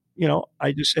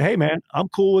just say, hey, man, I'm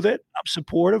cool with it. I'm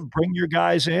supportive. Bring your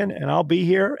guys in, and I'll be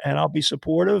here, and I'll be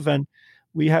supportive. And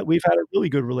we've had a really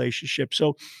good relationship.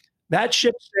 So that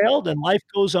ship sailed, and life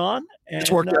goes on. And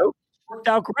It's worked out. Worked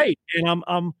out great. And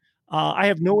I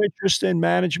have no interest in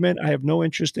management. I have no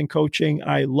interest in coaching.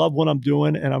 I love what I'm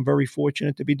doing, and I'm very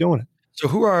fortunate to be doing it. So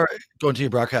going to your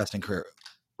broadcasting career,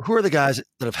 who are the guys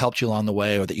that have helped you along the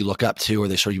way, or that you look up to, or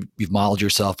they sort of you've modeled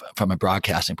yourself from a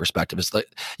broadcasting perspective? It's like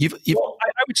Well,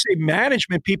 I would say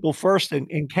management people first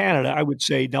in Canada. I would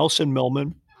say Nelson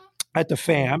Millman at the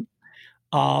FAM,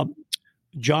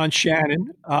 John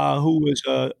Shannon, who was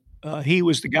he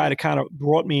was the guy that kind of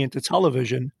brought me into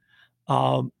television.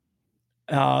 From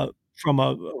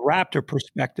a Raptor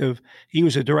perspective, he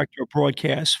was a director of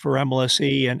broadcast for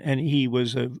MLSE, and he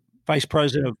was a vice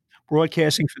president of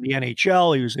broadcasting for the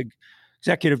NHL. He was an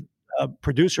executive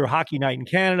producer of Hockey Night in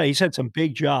Canada. He's had some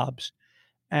big jobs.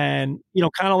 And,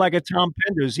 kind of like a Tom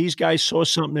Penders, these guys saw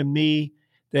something in me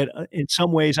that in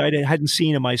some ways I hadn't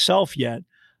seen in myself yet.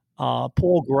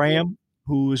 Paul Graham,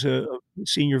 who was a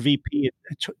senior VP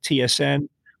at TSN,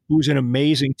 who's an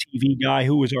amazing TV guy,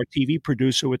 who was our TV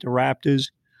producer with the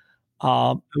Raptors.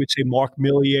 I would say Mark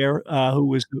Milliere,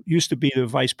 who used to be the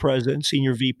vice president,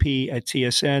 senior VP at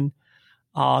TSN.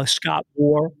 Scott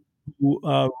Moore, who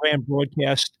ran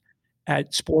broadcast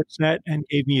at Sportsnet and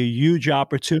gave me a huge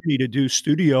opportunity to do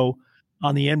studio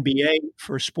on the NBA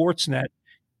for Sportsnet,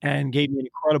 and gave me an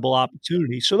incredible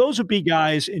opportunity. So those would be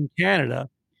guys in Canada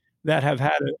that have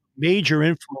had a major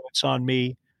influence on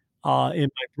me in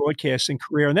my broadcasting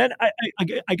career. And then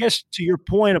I guess to your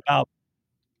point about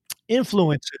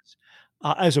influences,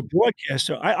 as a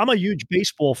broadcaster, I'm a huge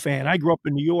baseball fan. I grew up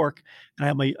in New York, and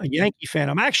I'm a Yankee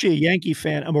fan. I'm actually a Yankee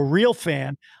fan. I'm a real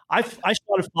fan. I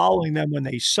started following them when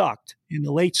they sucked in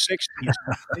the late 60s.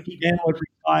 Mickey Mantle had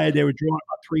retired. They were drawing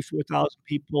about 4,000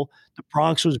 people. The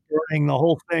Bronx was burning, the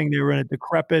whole thing. They were in a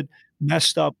decrepit,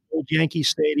 messed up old Yankee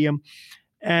Stadium.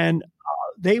 And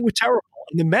they were terrible.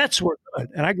 And the Mets were good.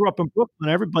 And I grew up in Brooklyn.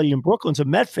 Everybody in Brooklyn's a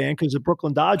Met fan because the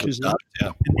Brooklyn Dodgers. And they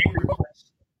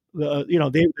replaced they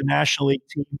were the National League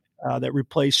team that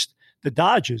replaced the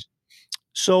Dodgers.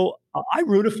 So I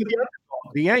rooted for the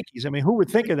underdog, the Yankees. I mean, who would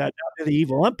think of that? They're the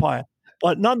evil empire.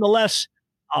 But nonetheless,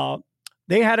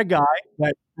 they had a guy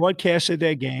that broadcasted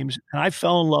their games, and I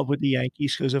fell in love with the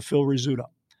Yankees because of Phil Rizzuto.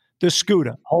 The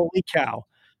Scooter, holy cow.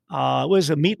 It was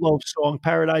a Meatloaf song,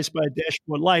 Paradise by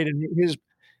Dashboard Light, and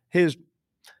his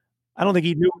I don't think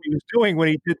he knew what he was doing when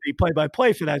he did the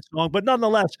play-by-play for that song. But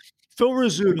nonetheless, Phil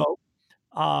Rizzuto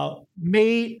Phil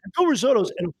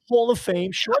Rizzuto's in a Hall of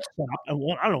Fame shortstop,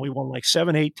 and I don't know, he won like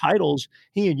 7, 8 titles.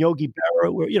 He and Yogi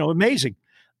Berra were, amazing.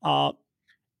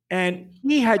 And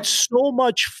he had so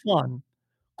much fun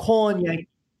calling Yankees.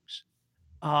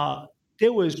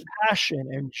 There was passion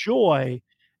and joy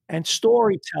and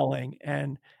storytelling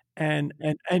and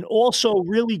also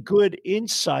really good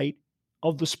insight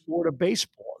of the sport of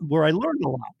baseball, where I learned a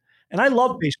lot. And I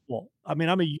love baseball. I mean,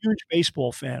 I'm a huge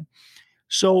baseball fan.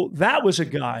 So that was a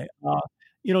guy.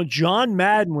 John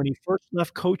Madden, when he first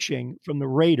left coaching from the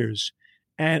Raiders,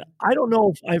 and I don't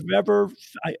know if I've ever,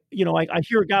 I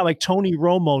hear a guy like Tony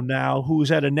Romo now,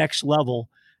 who's at a next level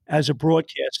as a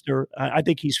broadcaster. I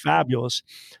think he's fabulous.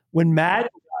 When Madden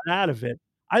got out of it,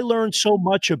 I learned so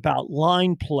much about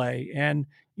line play and,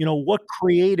 what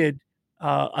created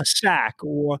a sack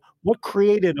or what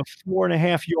created a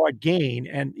 4.5-yard gain,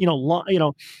 and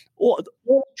all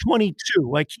 22.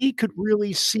 Like, he could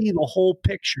really see the whole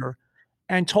picture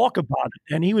and talk about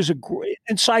it. And he was a great,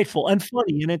 insightful and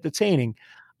funny and entertaining.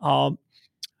 A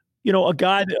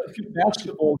few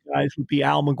basketball guys would be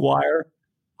Al McGuire,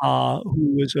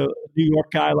 who was a New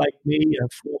York guy like me, a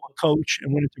former coach,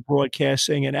 and went into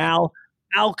broadcasting. And Al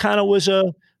kind of was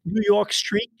a New York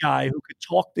street guy who could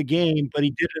talk the game, but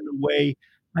he did it in a way,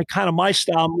 like kind of my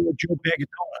style, more Joe Bag of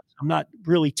Donuts. I'm not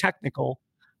really technical.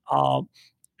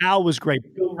 Al was great.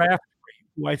 Bill Raftery,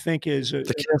 who I think is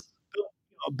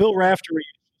Bill Raftery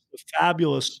is a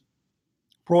fabulous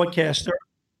broadcaster.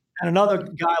 And another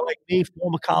guy like me,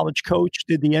 former college coach,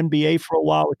 did the NBA for a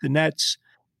while with the Nets.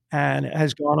 and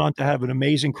has gone on to have an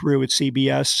amazing career with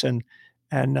CBS and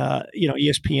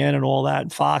ESPN and all that,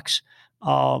 and Fox.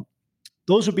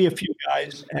 Those would be a few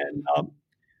guys. And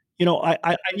I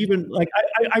even like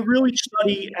I really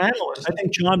study analysts. I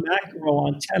think John McEnroe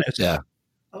on tennis. Yeah.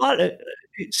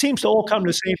 It seems to all come to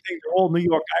the same thing. They're all New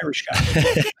York Irish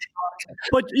guys.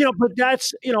 but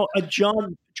that's a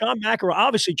John McEnroe.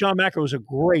 Obviously, John McEnroe was a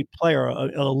great player,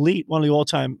 an elite, one of the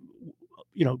all-time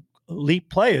elite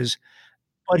players.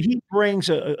 But he brings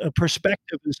a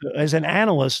perspective as an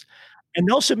analyst. And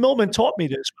Nelson Millman taught me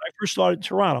this when I first started in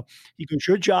Toronto. He goes,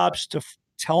 your job's to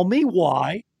tell me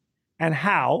why and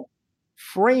how,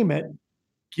 frame it,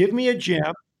 give me a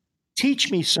gem, teach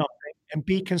me something, and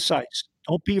be concise.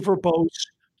 Don't be verbose.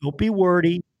 Don't be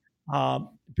wordy.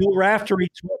 Bill Raftery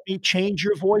taught me, change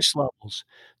your voice levels.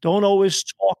 Don't always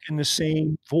talk in the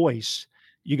same voice.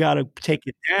 You got to take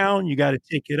it down. You got to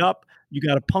take it up. You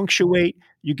got to punctuate.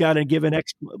 You got to give an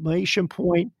exclamation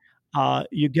point.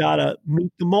 You got to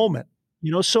meet the moment.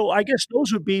 So I guess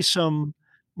those would be some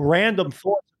random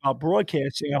thoughts about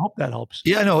broadcasting. I hope that helps.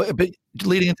 Yeah, I know. But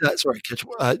leading into that, sorry, Kitch,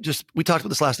 we talked about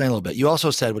this last night a little bit. You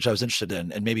also said, which I was interested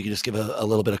in, and maybe you can just give a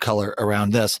little bit of color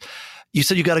around this. You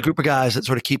said you got a group of guys that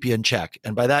sort of keep you in check.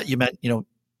 And by that, you meant,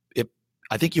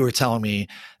 I think you were telling me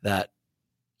that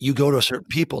you go to certain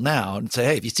people now and say,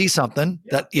 hey, if you see something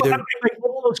that either. Like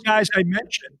all those guys I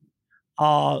mentioned,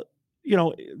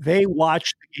 they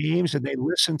watch the games and they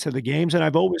listen to the games. And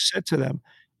I've always said to them,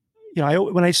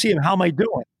 when I see them, how am I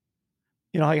doing?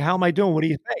 How am I doing? What do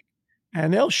you think?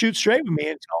 And they'll shoot straight with me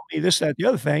and tell me this, that, the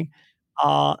other thing.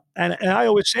 And I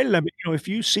always say to them, if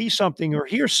you see something or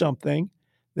hear something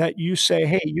that you say,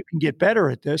 hey, you can get better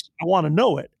at this, I want to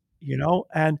know it,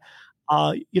 And,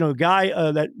 a guy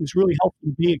that was really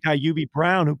helping me, a guy, UB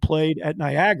Brown, who played at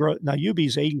Niagara. Now,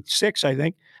 UB's 86, I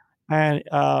think. And,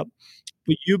 but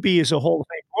UB is a Hall of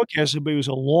Fame broadcaster, but he was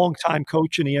a long-time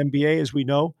coach in the NBA, as we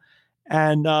know.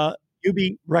 And UB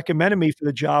recommended me for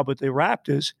the job with the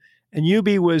Raptors. And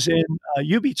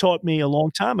UB taught me a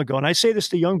long time ago. And I say this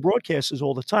to young broadcasters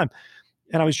all the time.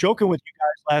 And I was joking with you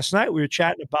guys last night. We were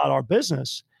chatting about our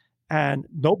business. And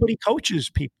nobody coaches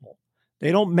people.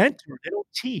 They don't mentor. They don't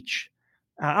teach.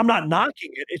 I'm not knocking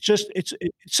it. It's just it's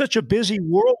such a busy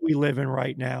world we live in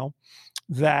right now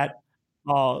that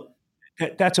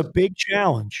that's a big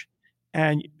challenge.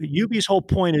 And UB's whole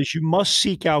point is you must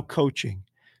seek out coaching.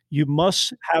 You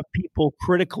must have people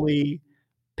critically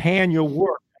pan your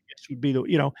work, I guess would be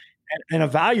and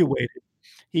evaluate it.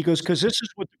 He goes, because this is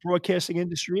what the broadcasting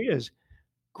industry is.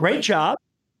 Great job,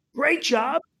 great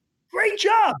job, great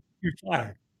job. You're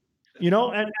fired.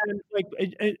 And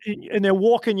they're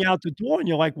walking you out the door, and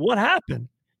you're like, what happened?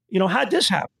 How'd this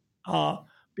happen?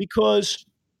 Because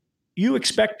you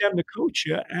expect them to coach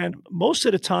you, and most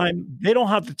of the time they don't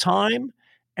have the time,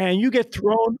 and you get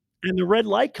thrown, and the red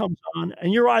light comes on,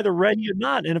 and you're either ready or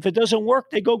not. And if it doesn't work,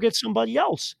 they go get somebody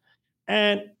else.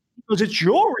 And because it's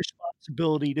your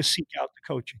responsibility to seek out the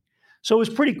coaching. So it was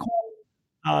pretty cool.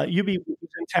 UB was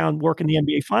in town working the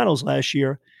NBA Finals last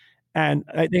year, and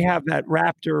they have that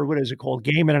Raptor, what is it called,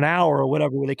 Game in an Hour or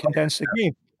whatever, where they condense the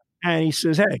game. And he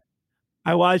says, hey,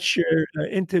 I watch your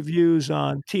interviews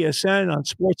on TSN, on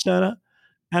SportsCenter,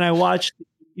 and I watched the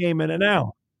Game in an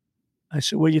Hour. I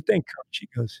said, what do you think, Coach? He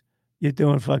goes, you're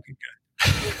doing fucking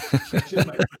good.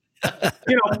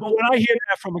 But when I hear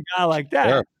that from a guy like that,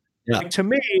 Sure. Yeah. like, to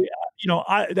me,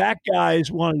 that guy is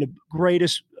one of the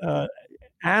greatest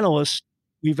analysts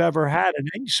we've ever had in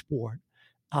any sport.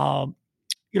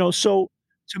 So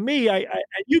to me,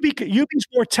 UB's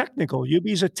more technical.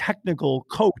 UB's a technical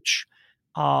coach,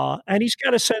 and he's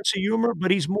got a sense of humor,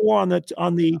 but he's more on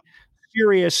the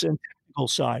serious and technical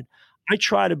side. I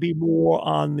try to be more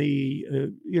on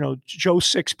the Joe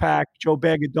Sixpack, Joe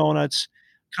Bag of Donuts,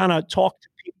 kind of talk to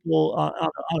people on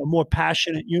a more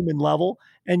passionate human level,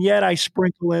 and yet I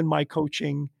sprinkle in my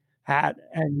coaching hat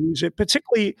and use it,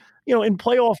 particularly in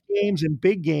playoff games and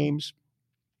big games.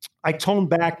 I tone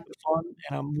back the fun,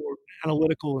 and I'm more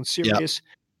analytical and serious. Yep.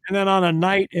 And then on a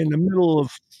night in the middle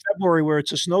of February where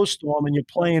it's a snowstorm and you're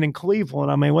playing in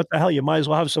Cleveland, I mean, what the hell? You might as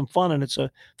well have some fun, and it's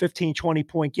a 15,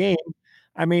 20-point game.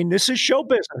 I mean, this is show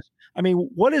business. I mean,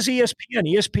 what is ESPN?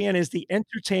 ESPN is the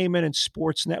Entertainment and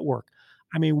Sports Network.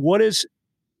 I mean, what is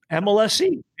MLSE?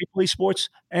 Major League Sports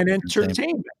and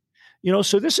Entertainment.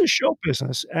 So this is show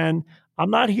business. And I'm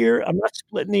not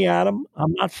splitting the atom.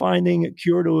 I'm not finding a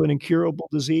cure to an incurable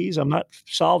disease. I'm not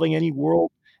solving any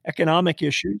world economic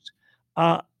issues.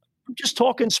 I'm just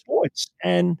talking sports,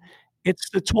 and it's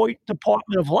the toy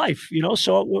department of life,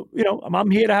 So,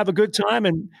 I'm here to have a good time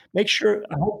and make sure,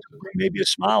 I hope to bring maybe a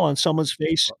smile on someone's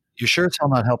face You sure it's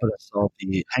not helping us solve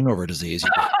the hangover disease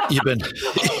you've been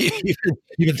you've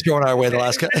been throwing our way the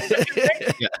last couple.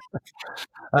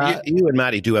 You and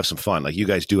Maddie do have some fun. Like you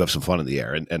guys do have some fun in the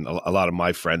air, and a lot of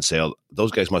my friends say those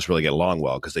guys must really get along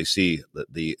well because they see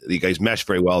the guys mesh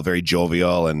very well, very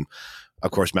jovial, and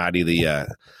of course Maddie the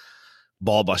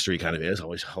ball buster he kind of is,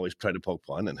 always trying to poke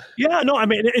fun. And yeah, no, I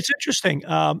mean it's interesting.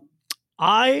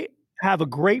 I have a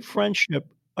great friendship.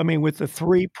 I mean, with the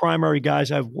three primary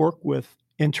guys I've worked with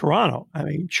in Toronto. I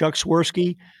mean, Chuck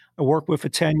Swirsky, I worked with for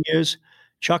 10 years.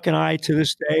 Chuck and I, to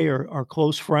this day, are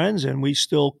close friends, and we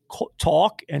still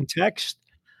talk and text.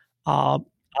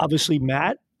 Obviously,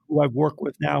 Matt, who I've worked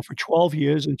with now for 12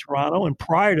 years in Toronto, and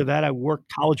prior to that, I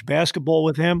worked college basketball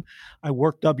with him. I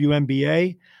worked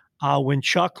WNBA. When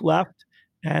Chuck left,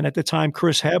 and at the time,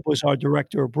 Chris Hebb was our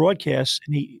director of broadcast,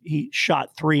 and he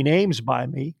shot 3 names by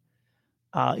me.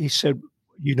 He said,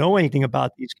 "You know anything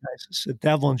about these guys?" I said,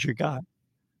 "Devlin's your guy."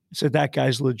 I said, "That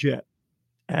guy's legit."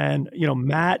 And,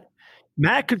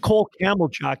 Matt could call camel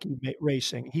jockey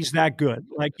racing. He's that good.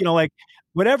 Like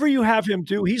whatever you have him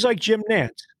do, he's like Jim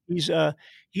Nantz.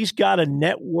 He's got a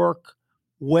network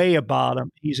way about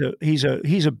him. He's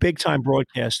a big time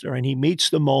broadcaster, and he meets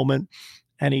the moment,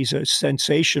 and he's a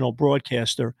sensational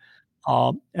broadcaster.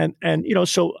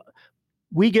 So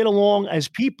we get along as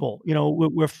people.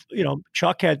 We're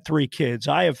Chuck had 3 kids.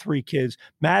 I have 3 kids.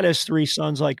 Matt has 3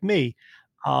 sons like me.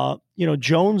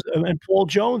 Jones and Paul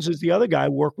Jones is the other guy. I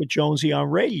work with Jonesy on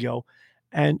radio,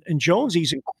 and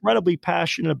Jonesy's incredibly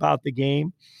passionate about the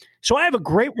game. So I have a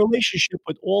great relationship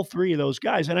with all 3 of those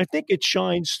guys, and I think it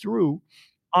shines through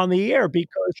on the air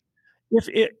because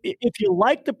if you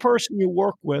like the person you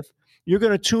work with, you're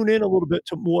going to tune in a little bit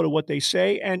more to what they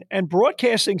say. And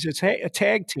broadcasting's a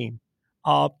tag team.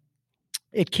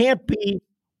 It can't be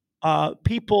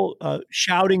people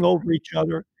shouting over each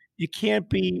other. It can't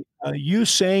be you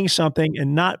saying something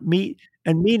and not me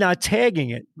and me not tagging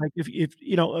it. Like if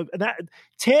that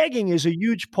tagging is a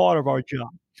huge part of our job,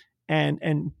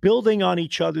 and building on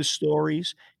each other's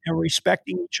stories and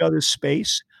respecting each other's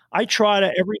space. I try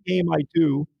to every game I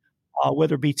do,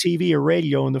 whether it be TV or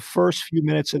radio, in the first few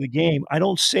minutes of the game, I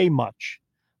don't say much.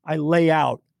 I lay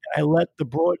out. I let the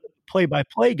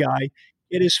play-by-play guy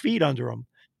get his feet under him,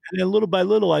 and then little by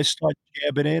little, I start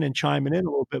jabbing in and chiming in a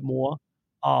little bit more.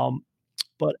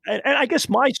 But I guess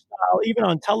my style, even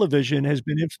on television, has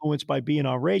been influenced by being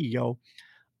on radio.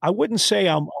 I wouldn't say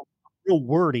I'm real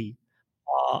wordy.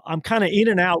 I'm kind of in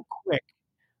and out quick.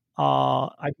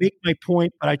 I make my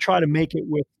point, but I try to make it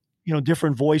with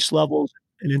different voice levels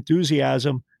and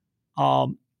enthusiasm.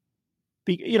 And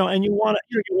you want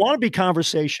to be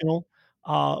conversational,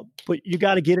 but you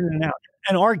got to get in and out.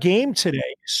 And our game today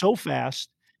is so fast,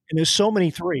 and there's so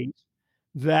many threes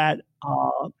that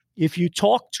if you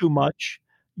talk too much,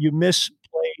 you miss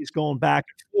plays going back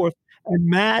and forth. And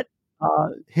Matt,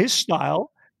 his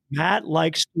style, Matt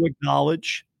likes to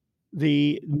acknowledge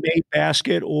the made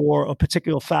basket or a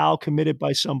particular foul committed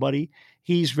by somebody.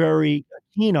 He's very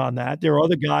keen on that. There are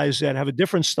other guys that have a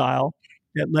different style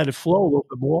that let it flow a little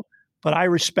bit more, but I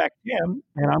respect him,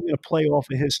 and I'm going to play off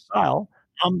of his style.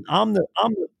 I'm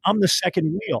the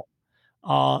second wheel.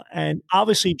 And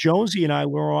obviously Jonesy and I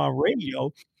were on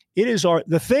radio. It is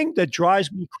the thing that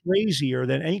drives me crazier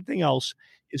than anything else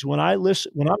is when I'm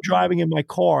driving in my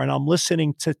car and I'm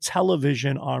listening to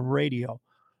television on radio.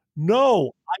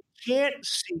 No, I can't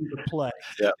see the play.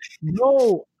 Yeah.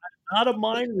 No, I'm not a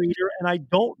mind reader, and I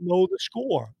don't know the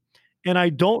score. And I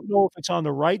don't know if it's on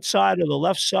the right side or the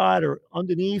left side or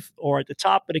underneath or at the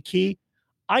top of the key.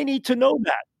 I need to know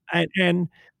that. And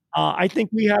I think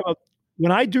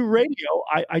when I do radio,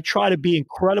 I try to be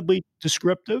incredibly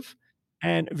descriptive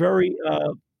and very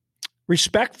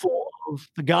respectful of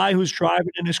the guy who's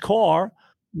driving in his car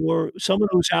or someone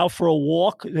who's out for a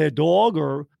walk, their dog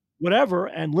or whatever,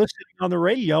 and listening on the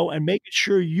radio and making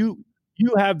sure you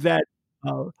have that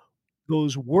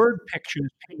those word pictures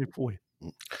painted for you.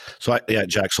 So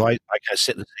Jack. So I kind of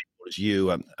sit in the same boat as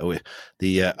you.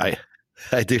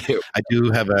 I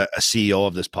do have a CEO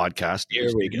of this podcast. Here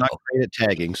we go. Not great at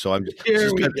tagging, so I'm just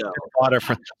Here we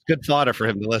good fodder for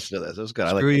him to listen to this. It was good.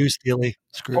 Screw you, Steely.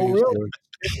 Screw you, really?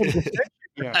 Steely.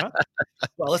 Yeah.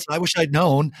 Well, listen, I wish I'd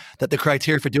known that the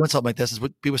criteria for doing something like this is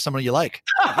would be with someone you like.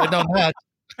 If I'd known that.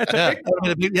 It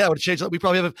would have changed. We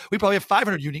probably have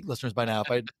 500 unique listeners by now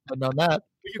if I'd known that.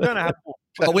 You're gonna have more.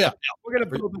 Oh yeah, we're gonna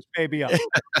build this baby up.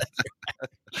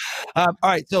 All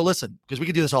right, so listen, because we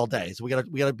could do this all day, so we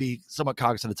gotta be somewhat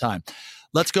cognizant of time.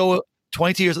 Let's go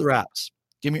 22 years of the Raps.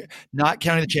 Give me, not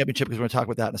counting the championship because we're gonna talk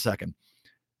about that in a second.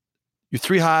 Your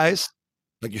 3 highs,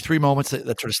 Like your three moments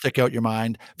that sort of stick out in your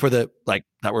mind for the like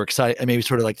that were exciting, and maybe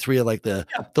sort of like three of like the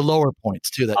lower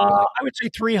points too. That I would say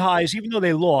three highs, even though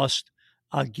they lost.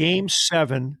 Game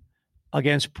 7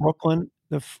 against Brooklyn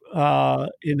in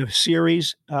the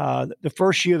series, the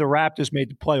first year the Raptors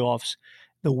made the playoffs,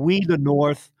 the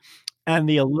North, and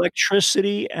the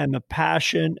electricity and the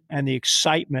passion and the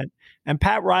excitement. And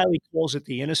Pat Riley calls it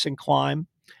the innocent climb.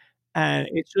 And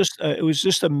it was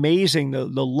just amazing the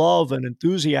love and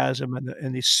enthusiasm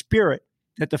and the spirit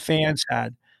that the fans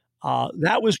had.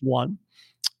 That was one.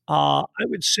 I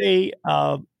would say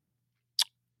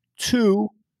two,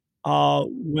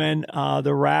 when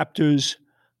the Raptors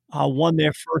won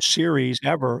their first series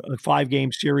ever, a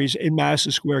 5-game series in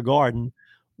Madison Square Garden,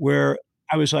 where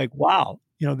I was like, wow,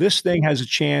 this thing has a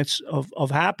chance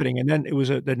of happening. And then it was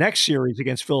the next series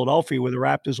against Philadelphia where the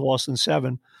Raptors lost in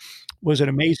 7. Was an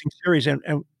amazing series. And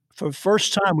for the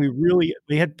first time,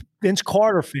 we had Vince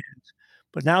Carter fans,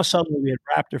 but now suddenly we had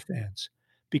Raptor fans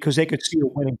because they could see a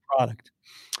winning product.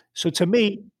 So to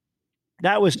me,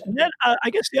 that was, and then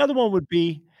I guess the other one would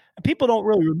be, and people don't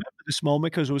really remember this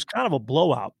moment because it was kind of a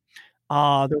blowout.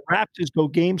 The Raptors go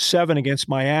Game 7 against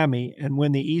Miami and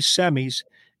win the East semis,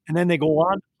 and then they go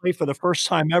on to play for the first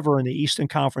time ever in the Eastern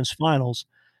Conference Finals.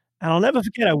 And I'll never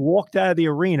forget, I walked out of the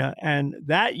arena, and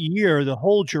that year, the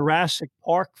whole Jurassic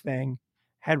Park thing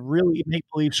had really, Make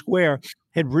Believe Square,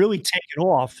 had really taken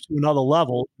off to another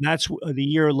level. And that's the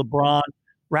year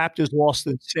Raptors lost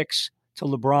in 6 to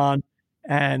LeBron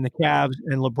and the Cavs.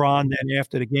 And LeBron then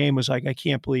after the game was like, I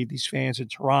can't believe these fans in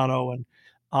Toronto. And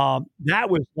that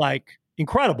was like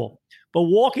incredible. But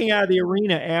walking out of the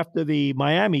arena after the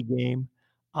Miami game,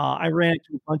 I ran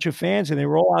into a bunch of fans, and they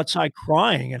were all outside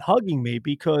crying and hugging me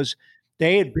because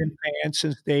they had been fans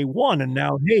since day one. And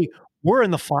now, hey, we're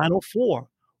in the Final Four.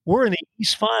 We're in the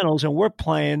East Finals, and we're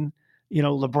playing,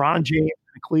 LeBron James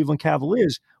and the Cleveland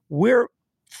Cavaliers. We're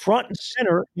front and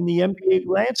center in the NBA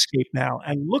landscape now.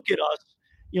 And look at us.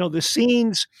 The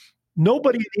scenes,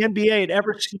 nobody in the NBA had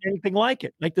ever seen anything like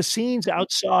it. Like the scenes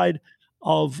outside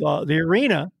of the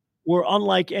arena were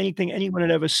unlike anything anyone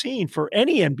had ever seen for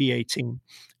any NBA team.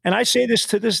 And I say this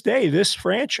to this day, this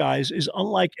franchise is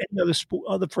unlike any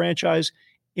other franchise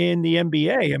in the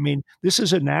NBA. I mean, this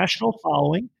is a national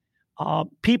following.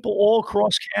 People all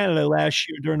across Canada last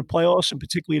year during the playoffs, and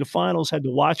particularly the finals, had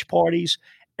the watch parties,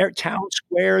 town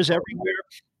squares everywhere.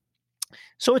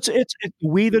 So it's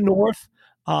we the North.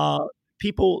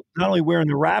 People not only wearing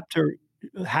the Raptor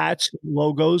hats,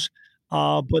 logos,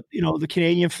 but the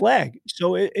Canadian flag.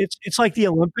 So it's like the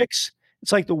Olympics.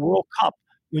 It's like the World Cup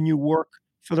when you work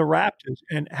for the Raptors.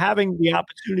 And having the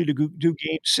opportunity to do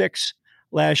Game 6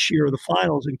 last year of the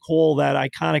finals and call that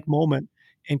iconic moment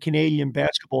in Canadian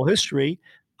basketball history,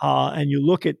 and you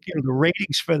look at the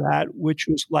ratings for that, which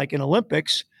was like an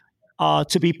Olympics,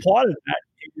 to be part of that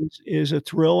is a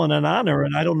thrill and an honor.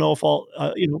 And I don't know if I'll,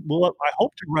 I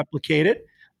hope to replicate it.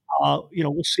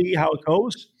 We'll see how it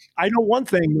goes. I know one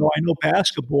thing, though. I know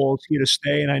basketball is here to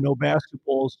stay, and I know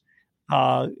basketball's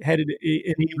headed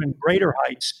in even greater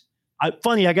heights.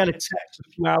 Funny, I got a text a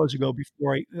few hours ago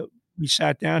before we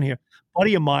sat down here. A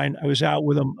buddy of mine, I was out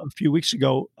with him a few weeks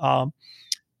ago,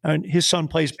 and his son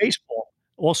plays baseball,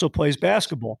 also plays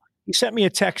basketball. He sent me a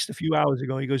text a few hours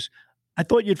ago. He goes, I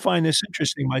thought you'd find this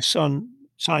interesting. My son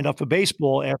signed up for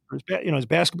baseball after his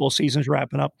basketball season's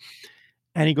wrapping up.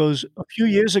 And he goes, a few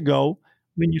years ago,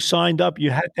 when you signed up,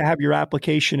 you had to have your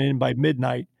application in by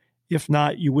midnight. If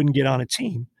not, you wouldn't get on a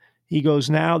team. He goes,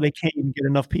 now they can't even get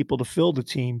enough people to fill the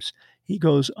teams. He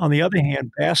goes, on the other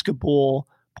hand, basketball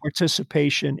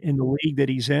participation in the league that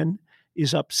he's in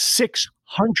is up 600%.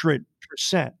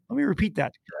 Let me repeat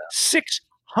that. 600%.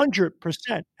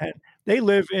 And they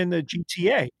live in the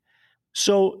GTA.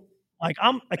 So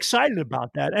I'm excited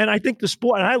about that. And I think the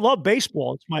sport, and I love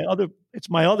baseball. It's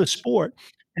my other sport.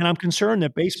 And I'm concerned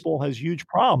that baseball has huge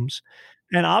problems.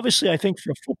 And obviously, I think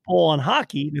for football and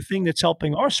hockey, the thing that's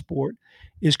helping our sport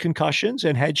is concussions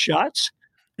and headshots.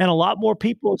 And a lot more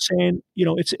people are saying,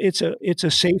 it's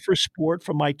a safer sport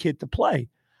for my kid to play.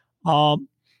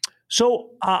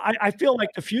 So I feel like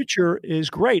the future is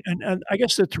great. And I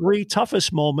guess the 3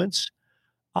 toughest moments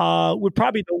would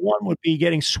be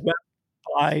getting swept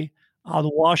by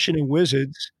the Washington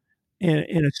Wizards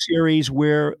in a series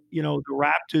where the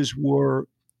Raptors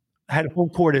had home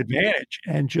court advantage,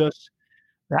 and just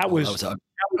that was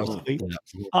ugly.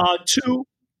 2,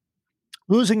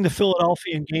 losing to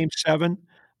Philadelphia in Game 7.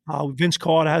 Vince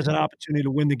Carter has an opportunity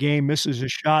to win the game, misses a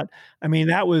shot. I mean,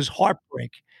 that was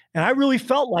heartbreak. And I really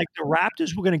felt like the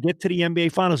Raptors were going to get to the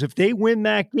NBA Finals. If they win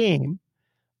that game,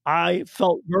 I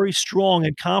felt very strong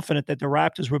and confident that the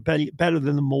Raptors were better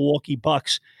than the Milwaukee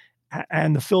Bucks.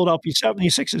 And the Philadelphia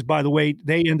 76ers, by the way,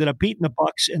 they ended up beating the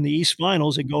Bucks in the East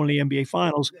Finals and going to the NBA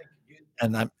Finals.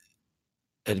 And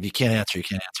if you can't answer, you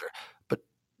can't answer. But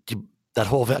that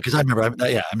whole because I remember,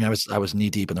 I was knee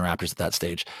deep in the Raptors at that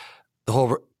stage. The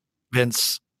whole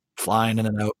Vince flying in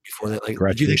and out before they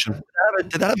Congratulations.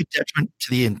 Did that have a detriment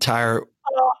to the entire?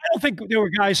 I don't think there were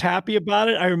guys happy about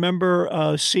it. I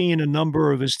remember seeing a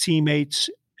number of his teammates,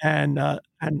 and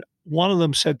one of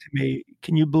them said to me,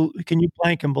 "Can you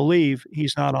blank and believe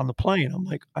he's not on the plane?"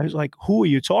 I was like, "Who are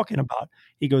you talking about?"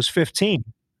 He goes, 15.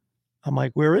 I'm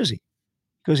like, "Where is he?"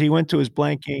 Because he went to his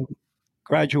blanking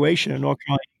graduation in North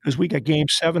Carolina. Because we got Game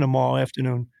 7 tomorrow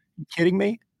afternoon. You kidding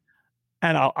me?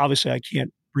 And obviously, I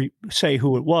can't say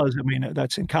who it was. I mean,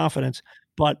 that's in confidence.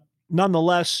 But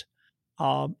nonetheless,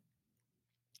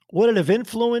 would it have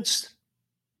influenced?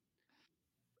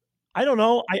 I don't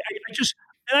know. I just,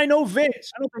 and I know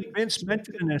Vince. I don't think Vince meant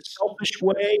it in a selfish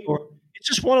way, or it's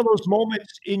just one of those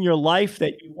moments in your life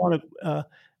that you want to.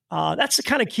 That's the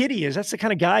kind of kid he is. That's the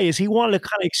kind of guy he is. He wanted to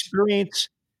kind of experience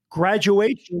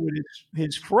graduation with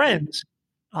his friends.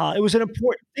 It was an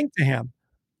important thing to him,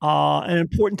 an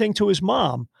important thing to his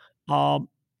mom.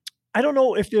 I don't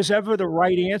know if there's ever the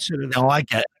right answer to that. No, I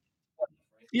get it.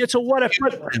 It's a what if.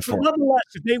 But nonetheless,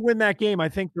 if they win that game, I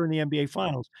think they're in the NBA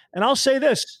Finals. And I'll say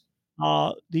this: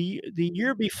 the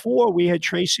year before, we had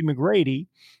Tracy McGrady,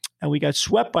 and we got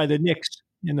swept by the Knicks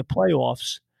in the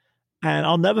playoffs. And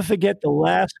I'll never forget the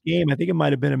last game. I think it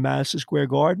might have been in Madison Square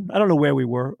Garden. I don't know where we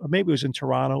were. Or maybe it was in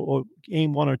Toronto, or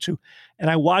game 1 or 2. And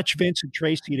I watched Vince and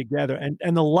Tracy together,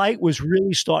 and the light was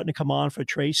really starting to come on for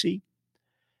Tracy.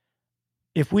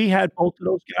 If we had both of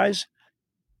those guys,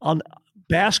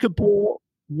 basketball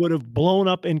would have blown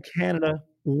up in Canada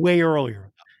way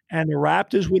earlier. And the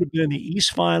Raptors would have been in the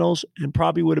East Finals and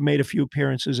probably would have made a few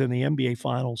appearances in the NBA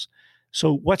Finals.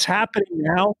 So what's happening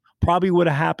now probably would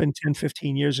have happened 10,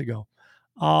 15 years ago.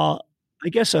 I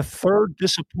guess a third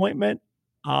disappointment,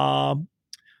 man,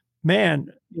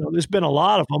 there's been a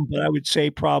lot of them, but I would say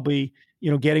probably,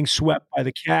 getting swept by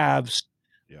the Cavs.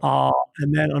 Yeah.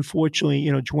 And then unfortunately,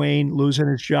 Dwayne losing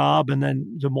his job, and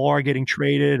then DeMar getting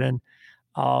traded, and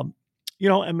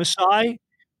and Masai,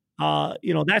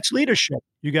 that's leadership.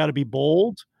 You got to be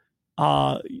bold.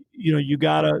 You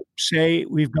got to say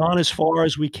we've gone as far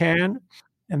as we can,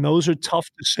 and those are tough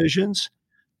decisions.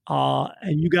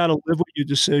 And you got to live with your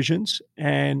decisions.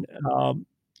 And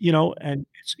and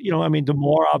it's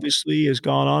DeMar obviously has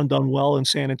gone on, done well in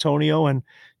San Antonio, and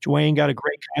Dwayne got a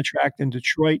great contract in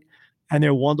Detroit, and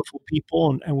they're wonderful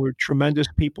people, and we're tremendous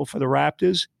people for the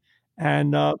Raptors.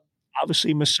 And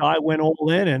obviously, Masai went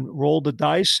all in and rolled the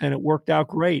dice, and it worked out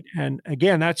great. And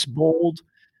again, that's bold,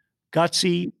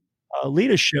 gutsy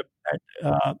leadership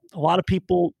that a lot of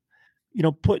people, it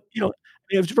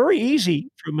was very easy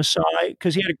for Masai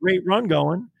because he had a great run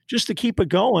going, just to keep it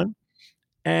going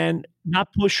and not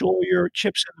push all your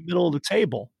chips in the middle of the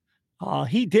table.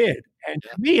 He did. And to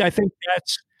me, I think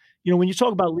that's, when you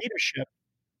talk about leadership,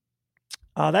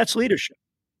 that's leadership.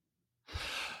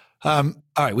 All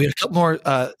right, we have a couple more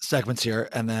segments here,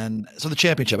 and then the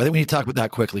championship. I think we need to talk about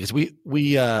that quickly because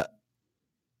we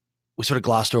sort of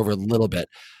glossed over a little bit.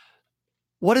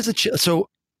 What is it? So,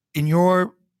 in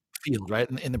your field, right,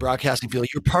 in the broadcasting field,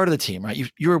 you're part of the team, right?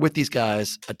 You were with these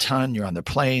guys a ton. You're on their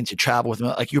planes. You travel with them.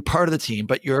 Like, you're part of the team,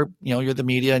 but you're the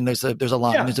media, and there's a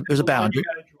line, there's a boundary.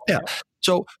 Yeah.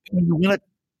 So when you win a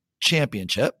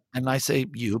championship, and I say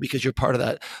you because you're part of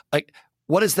that, like,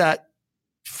 what is that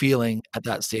feeling at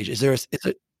that stage? Is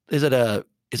it a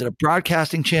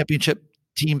broadcasting championship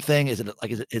team thing? Is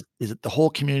it the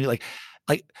whole community?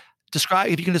 Like describe,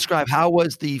 if you can describe, how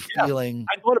was the feeling?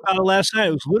 I thought about it last night.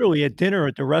 It was literally at dinner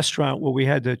at the restaurant where we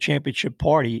had the championship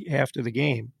party after the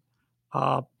game.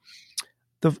 The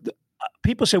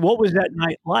people say, "What was that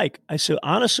night like?" I said,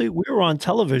 honestly, we were on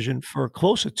television for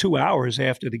close to 2 hours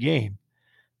after the game,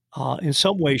 in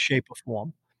some way, shape, or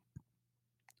form.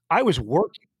 I was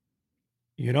working.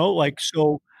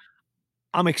 So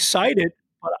I'm excited,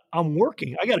 but I'm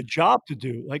working. I got a job to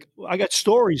do. Like, I got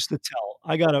stories to tell.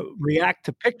 I got to react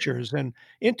to pictures and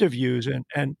interviews.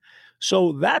 And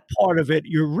so that part of it,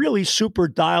 you're really super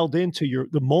dialed into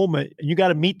the moment, and you got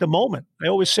to meet the moment. I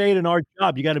always say it in our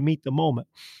job, you got to meet the moment.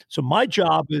 So my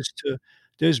job is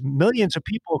there's millions of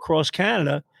people across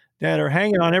Canada that are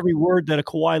hanging on every word that a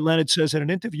Kawhi Leonard says in an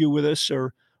interview with us,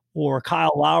 or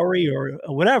Kyle Lowry, or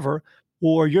whatever,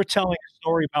 or you're telling a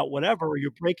story about whatever, or you're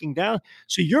breaking down.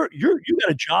 So you got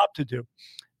a job to do.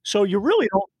 So you really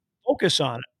don't focus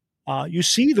on it. You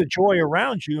see the joy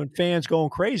around you and fans going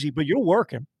crazy, but you're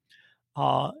working.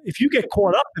 If you get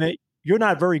caught up in it, you're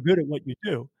not very good at what you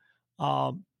do.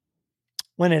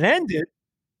 When it ended,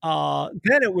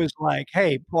 Then it was like,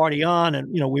 hey, party on. And,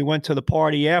 we went to the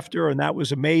party after, and that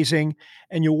was amazing.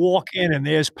 And you walk in, and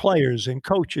there's players and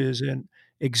coaches and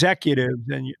executives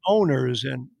and owners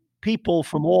and people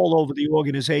from all over the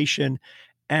organization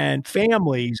and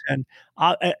families. And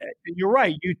you're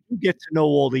right, you do get to know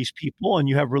all these people, and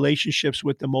you have relationships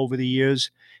with them over the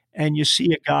years. And you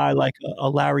see a guy like a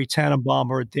Larry Tannenbaum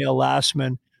or a Dale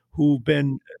Lastman who've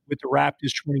been with the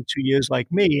Raptors 22 years like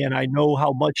me, and I know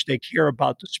how much they care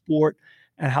about the sport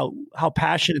and how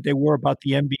passionate they were about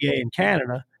the NBA in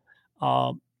Canada.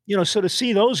 So to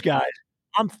see those guys,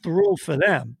 I'm thrilled for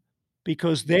them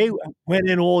because they went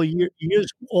in all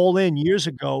in years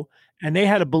ago, and they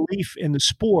had a belief in the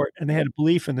sport and they had a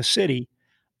belief in the city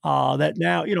that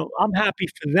now, I'm happy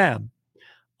for them.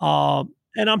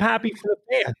 And I'm happy for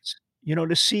the fans,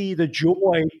 to see the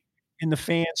joy in the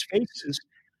fans' faces.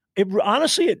 It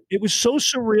was so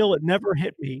surreal, it never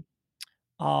hit me,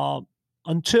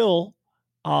 until,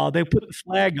 they put the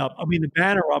flag up the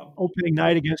banner up opening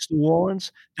night against New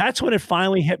Orleans. That's when it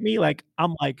finally hit me,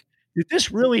 I'm like, "Did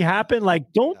this really happen?"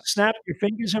 Like, don't snap your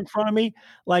fingers in front of me.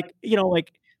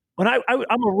 When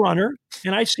I'm a runner,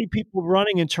 and I see people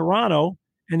running in Toronto,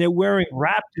 and they're wearing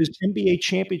Raptors NBA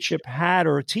championship hat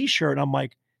or a T-shirt, I'm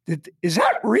like, "Is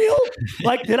that real?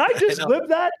 Like, did I just live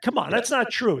that? Come on, that's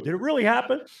not true. Did it really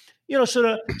happen?" So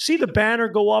to see the banner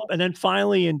go up, and then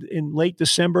finally in late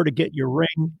December to get your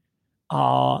ring,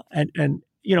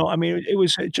 it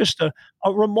was just a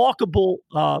remarkable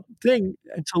thing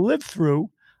to live through,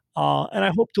 and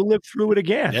I hope to live through it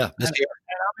again. Yeah, this year.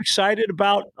 And I'm excited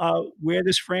about where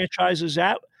this franchise is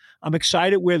at. I'm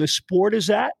excited where the sport is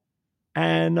at.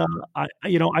 And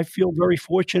I feel very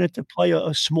fortunate to play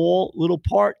a small little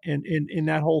part in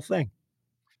that whole thing.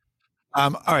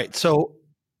 All right, so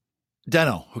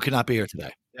Deno, who could not be here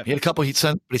today, he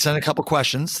sent a couple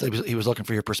questions. He was looking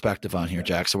for your perspective on here,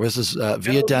 Jack. So this is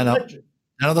via Deno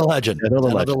the legend.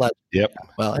 Deno the legend. Yep.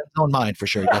 Well, it's on mine for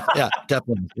sure.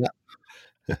 Definitely. Yeah.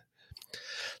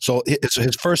 So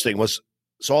his first thing was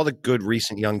all the good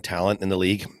recent young talent in the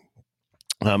league.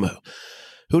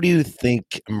 Who do you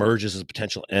think emerges as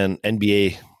potential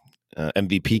NBA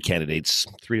MVP candidates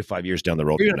 3 to 5 years down the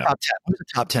road? Who's the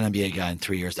top 10 NBA guy in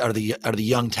 3 years out of the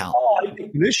young talent? I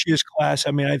think this year's class,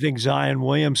 I think Zion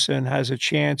Williamson has a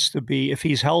chance to be, if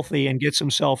he's healthy and gets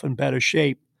himself in better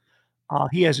shape,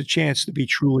 he has a chance to be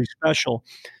truly special.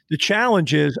 The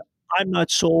challenge is I'm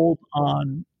not sold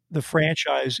on the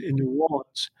franchise in New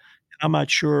Orleans. I'm not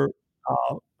sure,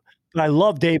 but I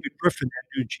love David Griffin, that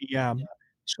new GM.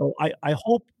 So I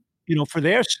hope, for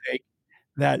their sake,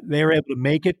 that they're able to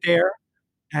make it there.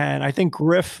 And I think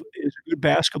Griff is a good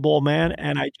basketball man,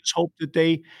 and I just hope that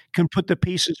they can put the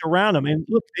pieces around him. And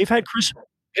look, they've had Chris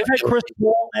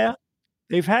Paul there,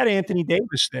 they've had Anthony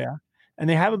Davis there, and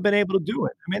they haven't been able to do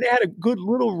it. They had a good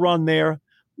little run there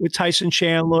with Tyson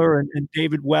Chandler and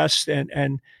David West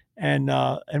and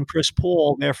Chris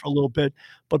Paul there for a little bit.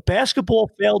 But basketball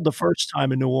failed the first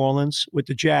time in New Orleans with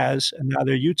the Jazz, and now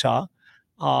they're Utah,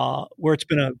 where it's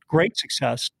been a great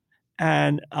success.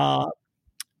 And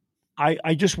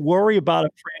I just worry about a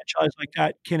franchise like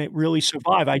that. Can it really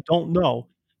survive? I don't know.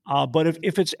 But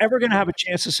if it's ever going to have a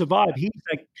chance to survive, he's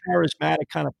a charismatic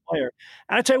kind of player.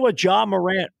 And I tell you what, Ja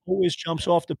Morant always jumps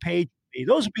off the page to me.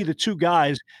 Those would be the two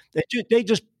guys that they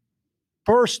just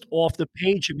burst off the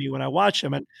page of me when I watch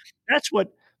them. And that's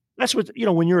what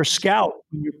when you're a scout,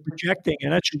 when you're projecting,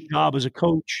 and that's your job as a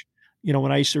coach.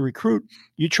 When I used to recruit,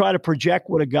 you try to project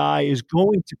what a guy is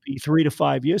going to be 3 to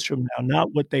 5 years from now,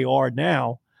 not what they are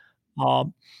now.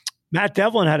 Matt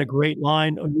Devlin had a great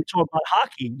line. We talked about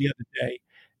hockey the other day,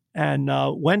 and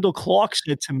Wendell Clark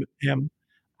said to him,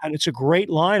 and it's a great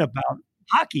line about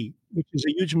hockey, which is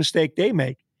a huge mistake they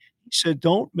make. He said,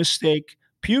 "Don't mistake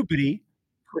puberty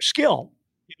for skill."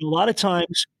 A lot of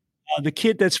times, the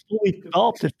kid that's fully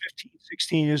developed at 15,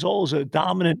 16 years old is a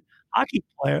dominant hockey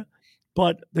player,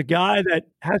 but the guy that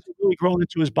hasn't really grown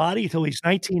into his body until he's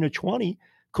 19 or 20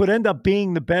 could end up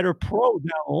being the better pro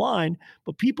down the line,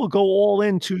 but people go all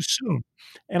in too soon.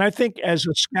 And I think as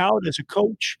a scout, as a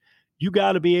coach, you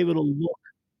got to be able to look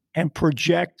and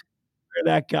project where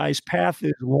that guy's path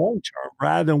is long term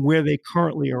rather than where they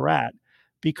currently are at,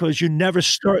 because you never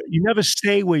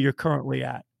stay where you're currently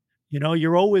at.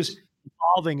 You're always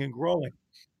evolving and growing.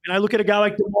 And I look at a guy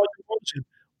like DeMar DeRozan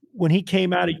when he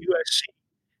came out of USC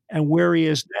and where he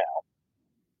is now.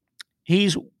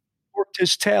 He's worked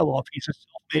his tail off. He's a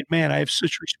self-made man. I have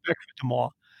such respect for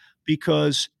DeMar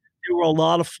because there were a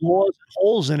lot of flaws and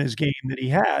holes in his game that he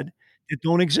had that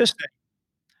don't exist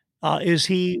anymore. Is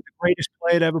he the greatest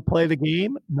player to ever play the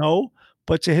game? No.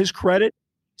 But to his credit,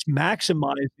 he's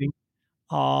maximizing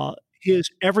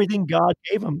everything God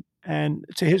gave him. And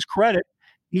to his credit,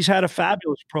 he's had a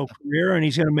fabulous pro career, and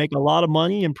he's going to make a lot of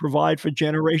money and provide for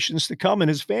generations to come in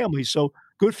his family. So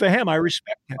good for him. I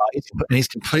respect him. And he's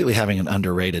completely having an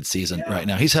underrated season right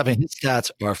now. His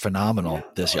stats are phenomenal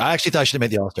this year. I actually thought I should have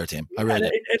made the All-Star team. I really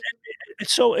did.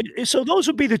 So those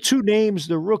would be the two names,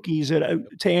 the rookies, that,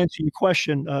 to answer your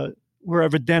question,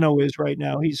 wherever Deno is right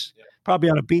now. He's probably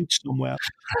on a beach somewhere.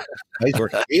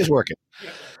 He's working.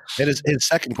 And his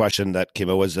second question that came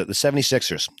out was that the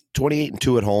 76ers,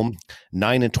 28-2 at home,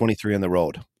 9-23 on the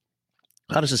road.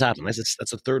 How does this happen? That's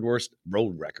the third worst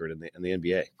road record in the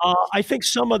NBA. I think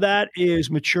some of that is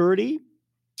maturity.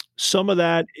 Some of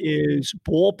that is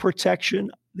ball protection.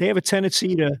 They have a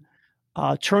tendency to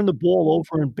turn the ball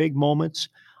over in big moments.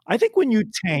 I think when you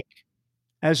tank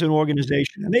as an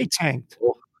organization, and they tanked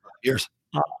years.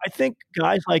 I think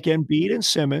guys like Embiid and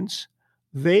Simmons,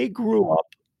 they grew up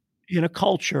in a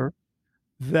culture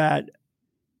that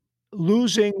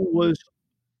losing was,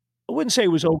 I wouldn't say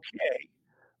it was okay,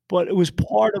 but it was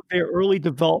part of their early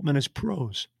development as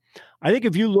pros. I think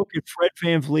if you look at Fred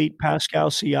VanVleet, Pascal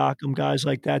Siakam, guys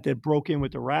like that broke in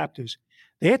with the Raptors,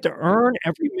 they had to earn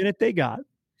every minute they got.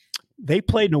 They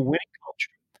played in a winning culture.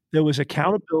 There was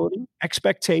accountability,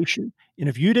 expectation, and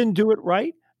if you didn't do it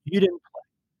right, you didn't play.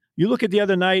 You look at the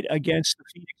other night against the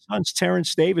Phoenix Suns,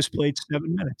 Terrence Davis played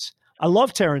 7 minutes. I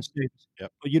love Terrence Davis.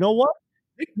 Yep. But you know what?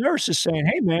 Nick Nurse is saying,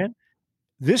 hey, man,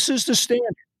 this is the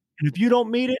standard. And if you don't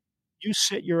meet it, you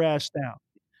sit your ass down.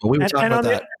 Well, we were talking about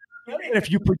that. And if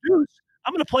you produce,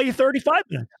 I'm going to play you 35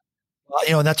 minutes.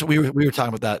 Well, and that's what we were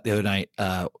talking about that the other night.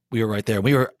 We were right there.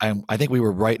 I think we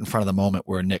were right in front of the moment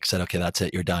where Nick said, "Okay, that's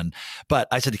it, you're done." But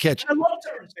I said to Kitch, I love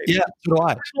Terrence Davis. Yeah, so do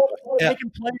I. They can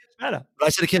play it better. But I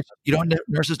said to Kitch, you know what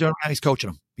Nurse is doing right now? He's coaching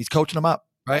them. He's coaching them up,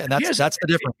 right? And that's the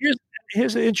difference.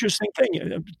 Here's the interesting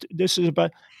thing. This is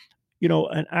about,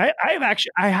 and I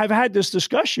have had this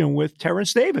discussion with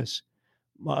Terrence Davis,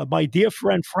 my dear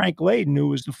friend Frank Layden, who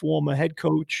was the former head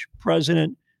coach,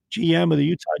 president, GM of the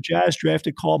Utah Jazz,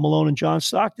 drafted Karl Malone and John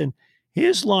Stockton.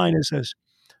 His line is this: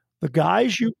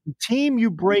 the team you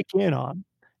break in on,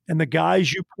 and the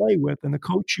guys you play with, and the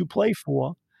coach you play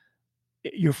for,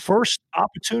 your first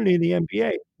opportunity in the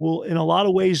NBA will, in a lot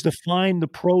of ways, define the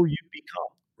pro you become.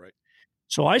 Right.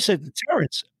 So I said to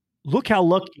Terrence, look how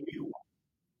lucky you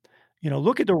are.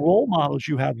 Look at the role models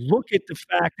you have. Look at the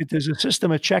fact that there's a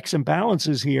system of checks and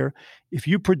balances here. If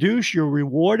you produce, you're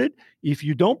rewarded. If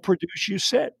you don't produce, you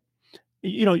sit.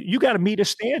 You got to meet a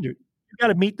standard. You got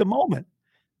to meet the moment.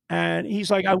 And he's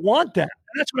like, I want that.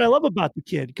 And that's what I love about the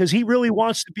kid, because he really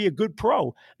wants to be a good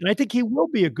pro. And I think he will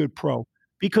be a good pro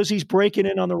because he's breaking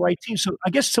in on the right team. So I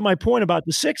guess to my point about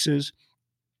the Sixers,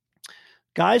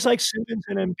 guys like Simmons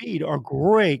and Embiid are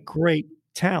great, great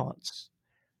talents.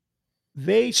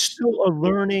 They still are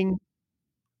learning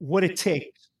what it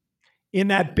takes in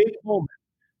that big moment.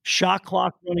 Shot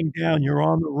clock running down, you're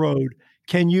on the road.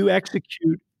 Can you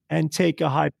execute and take a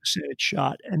high percentage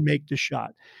shot and make the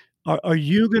shot? Are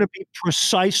you going to be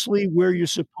precisely where you're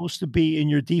supposed to be in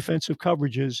your defensive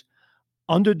coverages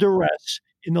under duress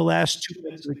in the last 2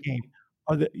 minutes of the game?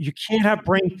 You can't have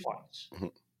brain farts. Mm-hmm.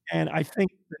 And I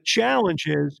think the challenge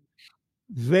is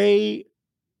they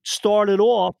started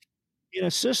off in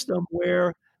a system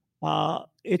where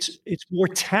it's more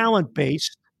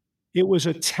talent-based. It was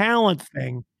a talent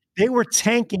thing. They were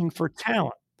tanking for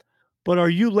talent. But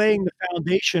are you laying the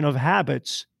foundation of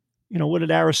habits? What did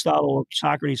Aristotle or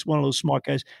Socrates, one of those smart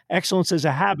guys, excellence is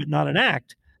a habit, not an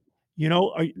act.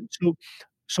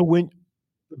 So when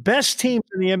the best teams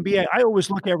in the NBA, I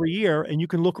always look every year, and you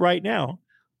can look right now,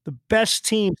 the best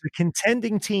teams, the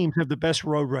contending teams have the best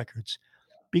road records,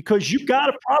 because you got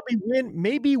to probably win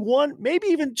maybe one, maybe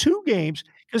even 2 games,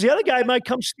 because the other guy might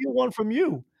come steal one from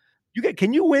you.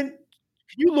 Can you win?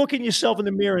 Can you look at yourself in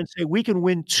the mirror and say, we can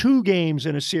win 2 games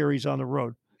in a series on the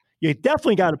road? You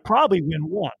definitely got to probably win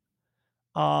 1.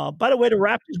 By the way, the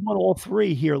Raptors won all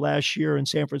 3 here last year in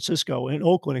San Francisco, in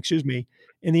Oakland,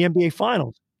 in the NBA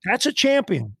Finals. That's a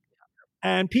champion,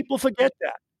 and people forget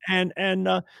that.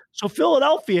 And so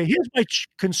Philadelphia, here's my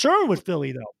concern with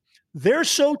Philly, though. They're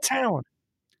so talented,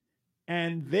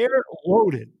 and they're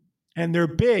loaded, and they're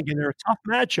big, and they're a tough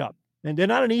matchup. And they're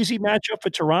not an easy matchup for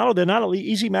Toronto. They're not an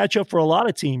easy matchup for a lot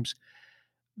of teams.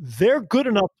 They're good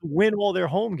enough to win all their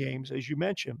home games, as you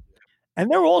mentioned.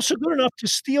 And they're also good enough to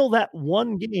steal that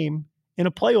one game in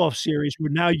a playoff series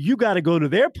where now you got to go to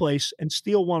their place and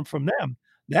steal one from them.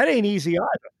 That ain't easy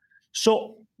either.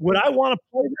 So would I want to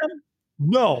play them?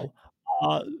 No.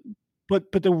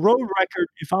 But the road record,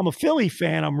 if I'm a Philly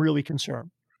fan, I'm really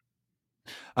concerned.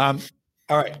 All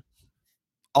right.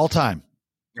 All time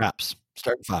Raps,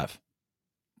 starting 5.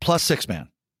 plus six man.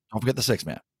 Don't forget the six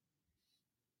man.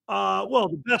 Well,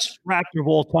 the best Raptor of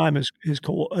all time is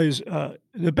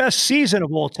the best season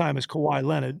of all time is Kawhi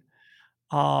Leonard.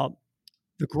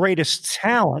 The greatest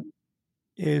talent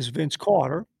is Vince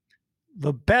Carter.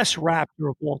 The best Raptor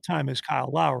of all time is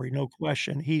Kyle Lowry, no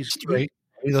question. He's three.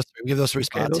 Give those three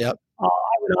spots. Yep. I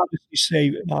would obviously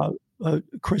say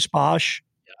Chris Bosh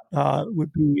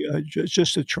would be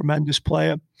just a tremendous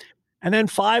player. And then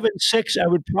 5 and 6, I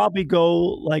would probably go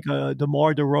like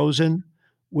DeMar DeRozan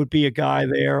would be a guy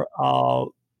there.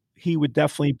 He would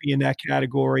definitely be in that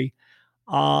category.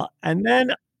 And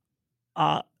then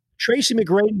Tracy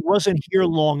McGrady wasn't here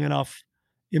long enough,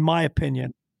 in my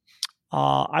opinion.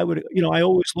 I would, I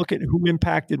always look at who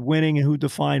impacted winning and who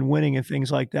defined winning and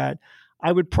things like that.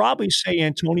 I would probably say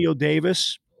Antonio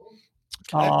Davis.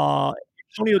 Okay.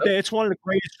 Antonio Davis, it's one of the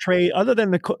greatest trade other than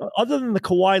the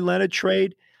Kawhi Leonard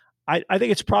trade. I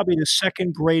think it's probably the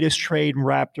second greatest trade in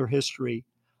Raptor history.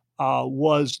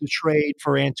 Was the trade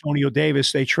for Antonio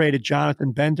Davis. They traded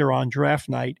Jonathan Bender on draft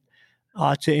night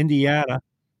to Indiana.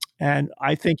 And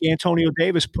I think Antonio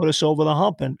Davis put us over the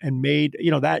hump and made,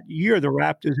 that year the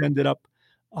Raptors ended up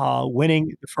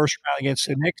winning the first round against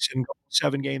the Knicks and going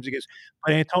 7 games against.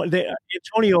 But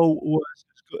Antonio was,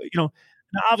 now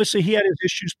obviously he had his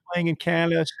issues playing in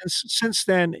Canada. Since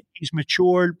then, he's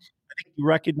matured. I think he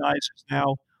recognizes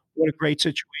now what a great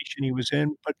situation he was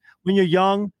in. But when you're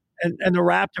young, and the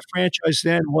Raptor franchise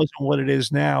then wasn't what it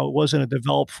is now. It wasn't a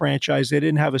developed franchise. They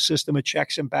didn't have a system of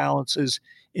checks and balances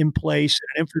in place,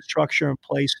 an infrastructure in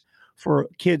place for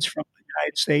kids from the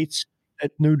United States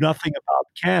that knew nothing about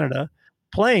Canada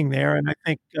playing there. And I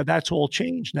think that's all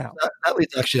changed now. That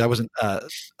leads actually, I wasn't.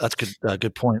 That's good.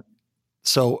 Good point.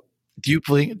 So, do you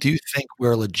think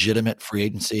we're a legitimate free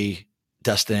agency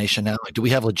destination now? Like, do we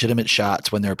have legitimate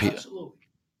shots when there are people?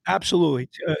 Absolutely.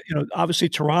 Obviously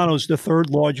Toronto's the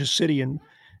third largest city in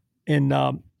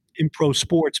pro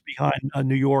sports behind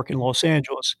New York and Los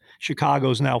Angeles.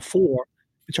 Chicago's now 4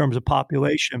 in terms of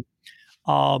population.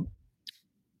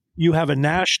 You have a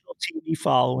national TV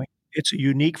following. It's a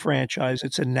unique franchise.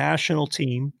 It's a national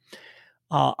team.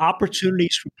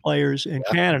 Opportunities for players in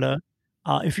Canada.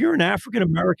 If you're an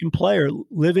African-American player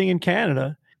living in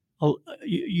Canada,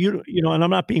 and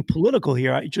I'm not being political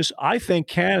here. I think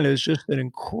Canada is just an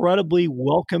incredibly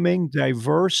welcoming,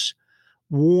 diverse,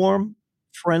 warm,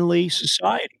 friendly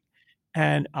society.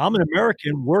 And I'm an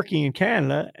American working in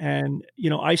Canada, and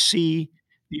I see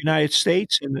the United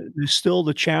States and there's still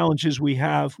the challenges we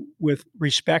have with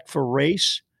respect for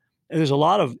race. And there's a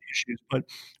lot of issues, but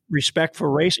respect for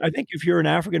race. I think if you're an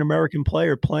African American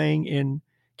player playing in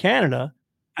Canada,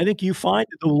 I think you find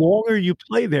that the longer you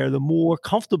play there, the more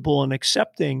comfortable and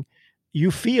accepting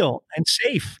you feel and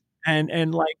safe.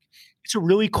 And like, it's a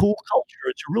really cool culture.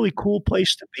 It's a really cool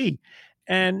place to be.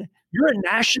 And you're a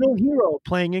national hero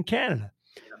playing in Canada.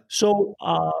 So,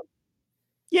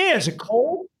 is it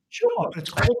cold? Sure. But it's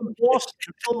cold in Boston.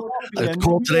 It's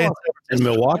cold today in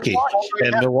Milwaukee.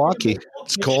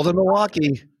 It's cold in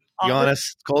Milwaukee. Giannis,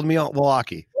 it's cold in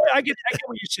Milwaukee. I get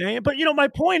what you're saying. But, my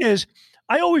point is,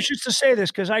 I always used to say this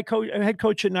because I head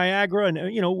coach at Niagara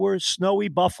and, we're snowy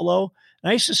Buffalo. And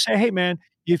I used to say, hey, man,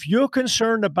 if you're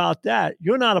concerned about that,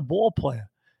 you're not a ball player.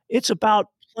 It's about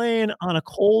playing on a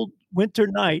cold winter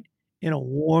night in a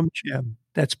warm gym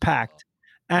that's packed.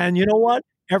 And you know what?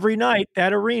 Every night,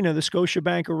 that arena, the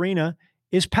Scotiabank Arena,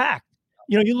 is packed.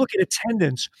 You look at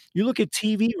attendance, you look at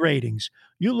TV ratings,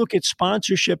 you look at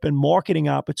sponsorship and marketing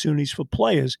opportunities for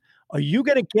players. Are you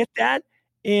going to get that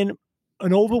in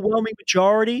an overwhelming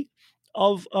majority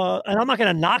of, and I'm not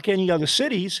going to knock any other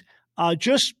cities,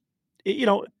 there's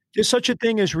such a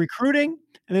thing as recruiting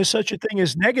and there's such a thing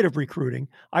as negative recruiting.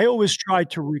 I always try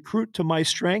to recruit to my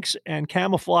strengths and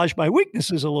camouflage my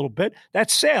weaknesses a little bit.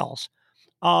 That's sales.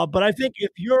 But I think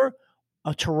if you're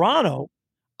a Toronto,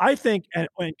 I think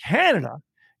in Canada,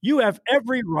 you have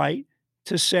every right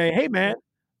to say, hey, man,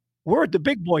 we're at the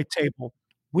big boy table.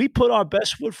 We put our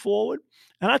best foot forward.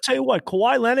 And I'll tell you what,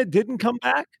 Kawhi Leonard didn't come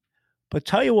back. But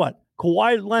tell you what,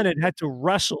 Kawhi Leonard had to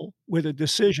wrestle with a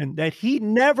decision that he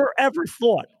never, ever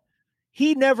thought.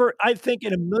 He never, I think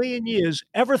in a million years,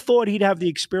 ever thought he'd have the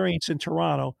experience in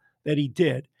Toronto that he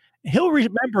did. He'll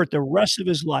remember it the rest of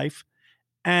his life.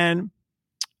 And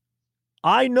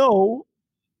I know,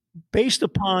 based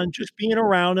upon just being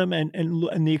around him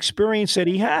and the experience that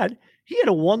he had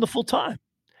a wonderful time.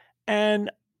 And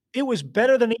it was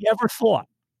better than he ever thought.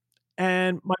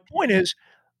 And my point is,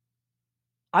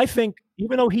 I think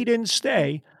even though he didn't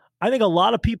stay, I think a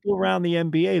lot of people around the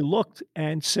NBA looked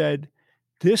and said,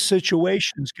 this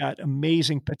situation's got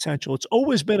amazing potential. It's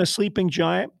always been a sleeping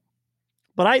giant,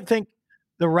 but I think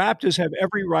the Raptors have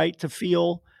every right to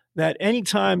feel that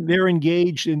anytime they're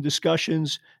engaged in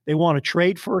discussions, they want to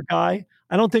trade for a guy.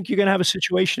 I don't think you're going to have a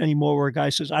situation anymore where a guy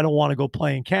says, I don't want to go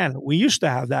play in Canada. We used to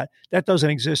have that. That doesn't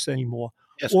exist anymore.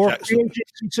 Yes, Or Jack, a free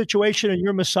agency situation, and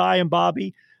you're Masai and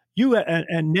Bobby, you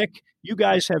and Nick, you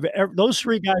guys have, those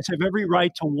three guys have every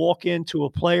right to walk into a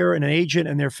player and an agent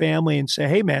and their family and say,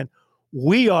 hey, man,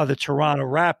 we are the Toronto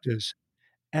Raptors.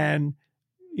 And,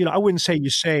 I wouldn't say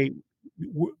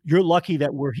you're lucky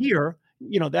that we're here.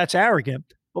 That's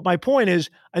arrogant. But my point is,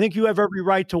 I think you have every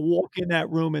right to walk in that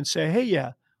room and say, hey,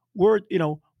 yeah,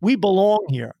 we belong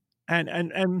here.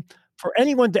 And for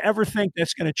anyone to ever think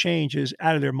that's going to change is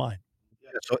out of their mind.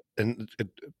 Yeah, so, and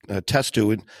test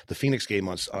to the Phoenix game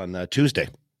on Tuesday.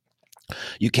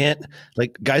 You can't,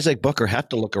 guys like Booker have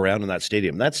to look around in that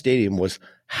stadium. That stadium was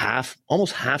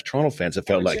almost half Toronto fans. It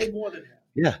felt like,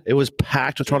 yeah, it was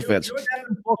packed with Toronto fans. You're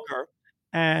Devin Booker,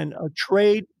 and a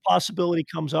trade possibility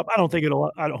comes up. I don't think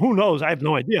who knows? I have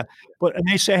no idea. And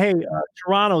they say, hey,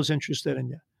 Toronto's interested in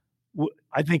you.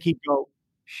 I think he'd go,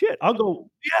 shit, I'll go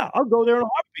there in a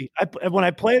heartbeat. When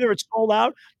I play there, it's sold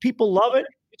out. People love it.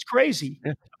 It's crazy.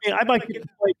 Yeah. I mean, I might get to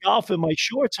play golf in my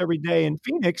shorts every day in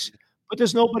Phoenix, but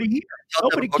there's nobody here.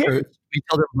 Nobody cares. We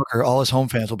tell Devin Booker all his home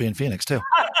fans will be in Phoenix too.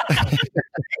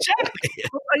 Exactly.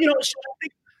 So I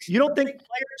think you don't think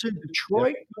players in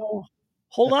Detroit go,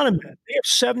 hold on a minute. They have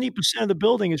 70% of the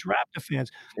building is Raptor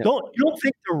fans. Yeah. You don't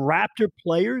think the Raptor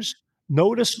players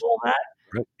notice all that?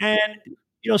 Right.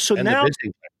 And so and now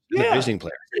the visiting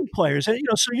players. And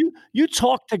so you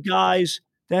talk to guys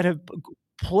that have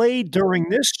played during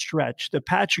this stretch, the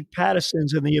Patrick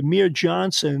Pattersons and the Amir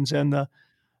Johnsons and the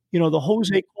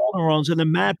Jose Calderons and the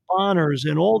Matt Bonners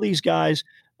and all these guys,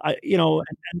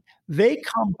 and they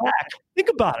come back. Think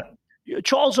about it.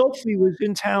 Charles Oakley was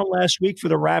in town last week for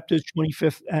the Raptors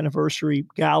 25th anniversary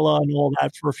gala and all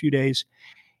that for a few days.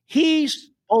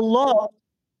 He's beloved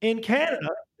in Canada.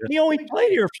 Yeah. He only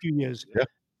played here a few years. Yeah.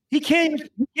 He can't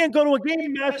go to a game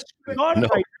in Madison Square Garden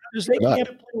right now because they can't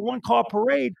play a one-car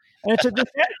parade, and it's a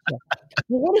disaster.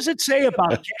 Well, what does it say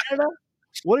about Canada?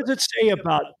 What does it say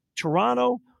about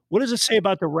Toronto? What does it say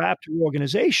about the Raptor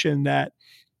organization that,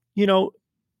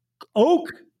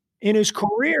 Oak in his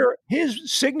career,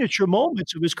 his signature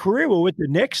moments of his career were with the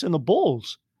Knicks and the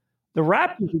Bulls. The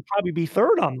Raptors would probably be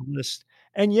third on the list.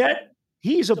 And yet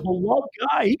he's a beloved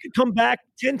guy. He could come back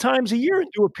 10 times a year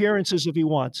and do appearances if he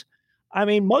wants. I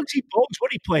mean, Muggsy Bogues,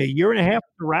 what did he play? A year and a half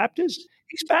with the Raptors?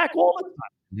 He's back all the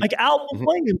time. Like Alvin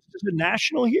Williams is a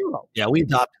national hero. Yeah, we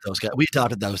adopted those guys. We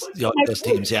adopted those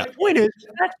teams. Yeah. My point is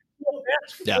that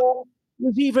basketball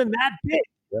was even that big.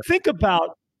 Yeah. Think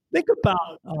about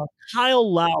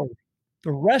Kyle Lowry,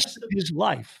 the rest of his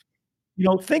life.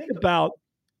 Think about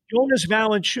Jonas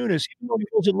Valanciunas, even though he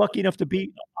wasn't lucky enough to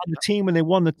be on the team when they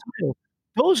won the title.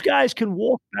 Those guys can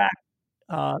walk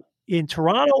back in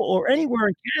Toronto or anywhere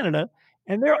in Canada,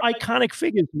 and they're iconic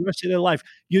figures the rest of their life.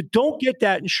 You don't get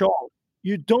that in Charlotte.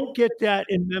 You don't get that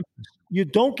in Memphis. You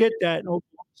don't get that in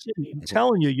Oklahoma City. I'm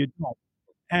telling you don't.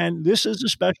 And this is a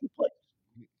special place.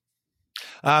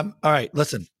 All right,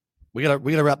 listen, we gotta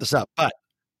wrap this up. But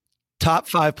top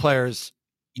 5 players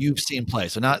you've seen play.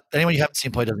 So not anyone you haven't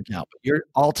seen play doesn't count. But your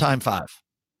all-time 5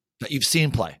 that you've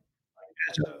seen play.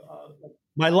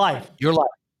 My life, your life.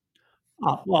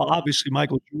 Well, obviously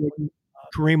Michael Jordan,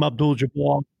 Kareem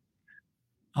Abdul-Jabbar,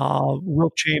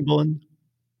 Wilt Chamberlain.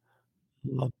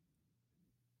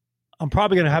 I'm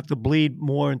probably going to have to bleed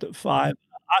more into 5.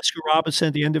 Oscar Robertson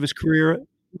at the end of his career,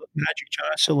 Magic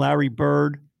Johnson, Larry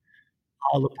Bird,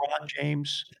 LeBron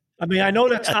James. I mean, I know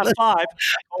that's not 5.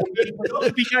 Those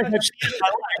would be guys I've seen in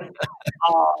my life.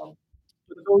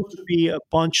 But those would be a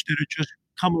bunch that are just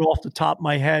coming off the top of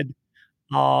my head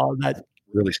that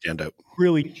really stand out.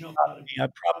 Really jump out at me. I'd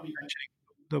probably take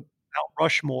the Mount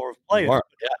Rushmore of players,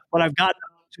 but I've gotten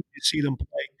to see them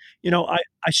play.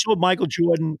 I saw Michael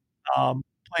Jordan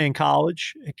play in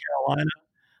college at Carolina.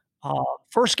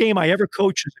 First game I ever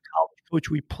coached as a college coach,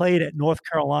 we played at North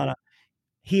Carolina.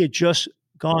 He had just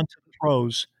gone to the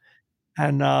pros.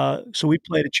 And so we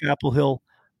played at Chapel Hill.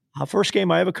 First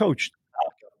game I ever coached.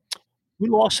 We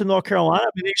lost to North Carolina.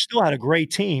 I mean, they still had a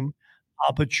great team,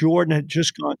 but Jordan had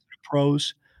just gone to the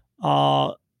pros.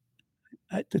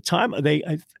 At the time,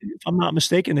 if I'm not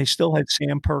mistaken, they still had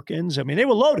Sam Perkins. I mean, they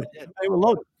were loaded.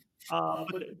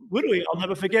 But literally, I'll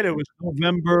never forget, it was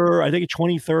November, I think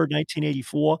 23rd,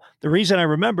 1984. The reason I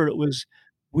remembered it was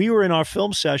we were in our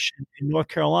film session in North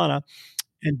Carolina,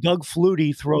 and Doug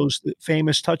Flutie throws the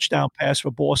famous touchdown pass for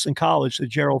Boston College to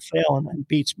Gerald Phelan and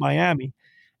beats Miami.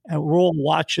 And we're all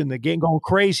watching the game, going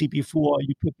crazy before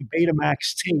you put the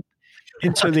Betamax tape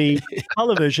into the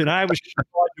television. I was just going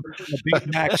to put a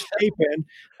Big Max tape in, and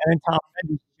then Tom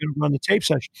Mendes was going to run the tape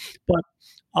session. But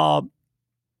I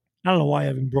don't know why I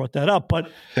haven't brought that up,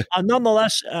 but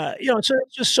nonetheless, so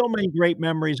it's just so many great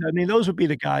memories. I mean, those would be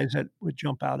the guys that would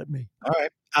jump out at me. All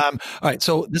right. All right.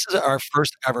 So this is our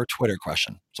first ever Twitter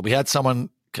question. So we had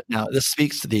someone. Now this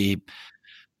speaks to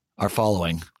our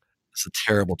following. It's a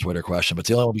terrible Twitter question, but it's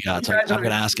the only one we got. So I'm going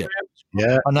to ask it.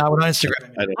 Yeah. No, we're on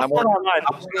Instagram. I'm working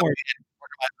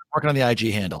on the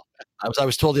IG handle. I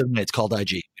was told the other night it's called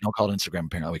IG. We don't call it Instagram.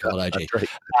 Apparently, we call it IG. That's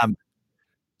right.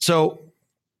 So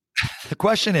the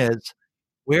question is,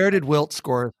 where did Wilt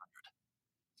score?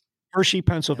 Hershey,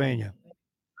 Pennsylvania.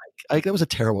 Ike, that was a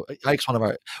terrible. Ike's one of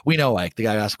our. We know Ike. The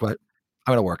guy asked what.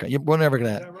 I'm going to work on. We're never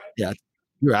going to. Right? Yeah,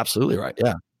 you're absolutely right.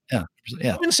 Yeah. I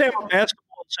wouldn't say I'm a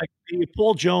basketball. It's like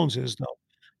Paul Jones is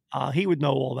though. He would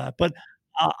know all that, but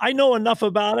I know enough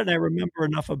about it. And I remember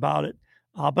enough about it.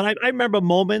 But I remember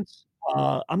moments.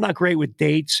 I'm not great with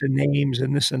dates and names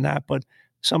and this and that, but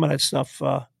some of that stuff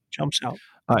jumps out.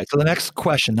 All right. So the next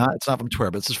question, it's not from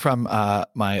Twitter, but this is from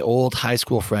my old high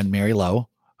school friend, Mary Lowe,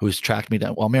 who's tracked me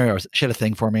down. Well, Mary, she had a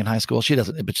thing for me in high school. She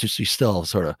doesn't, but she still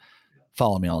sort of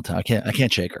follow me all the time. I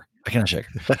can't shake her. I can't shake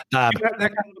her.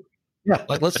 Yeah.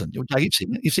 Like, listen, you've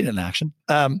seen it. You've seen it in action.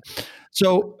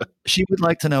 So she would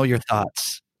like to know your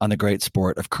thoughts on the great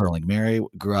sport of curling. Mary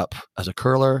grew up as a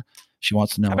curler. She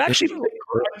wants to know. I've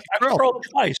curled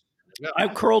twice. Yeah.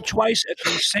 I've curled twice at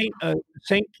the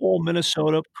St. Paul,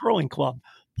 Minnesota curling club.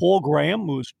 Paul Graham,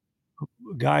 who's a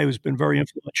guy who's been very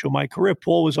influential in my career.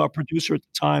 Paul was our producer at the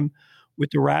time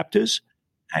with the Raptors,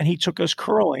 and he took us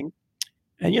curling.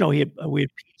 And we had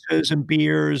pizzas and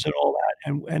beers and all that,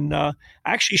 and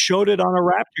actually showed it on a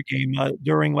Raptor game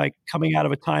during like coming out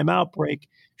of a timeout break,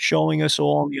 showing us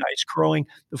all on the ice curling.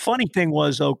 The funny thing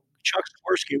was though, Chuck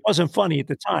Swirsky, it wasn't funny at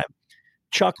the time.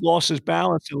 Chuck lost his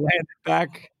balance and landed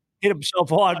back, hit himself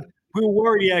hard. We were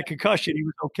worried he had a concussion. He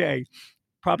was okay.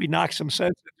 Probably knocked some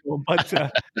sense into him, but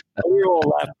we were all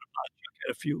laughing about it. Chuck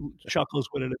had a few chuckles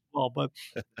with it as well. But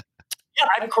yeah,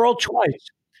 I've curled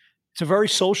twice. It's a very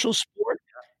social sport,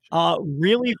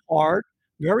 really hard,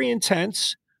 very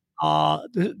intense.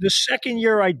 The second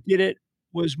year I did it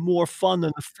was more fun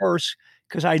than the first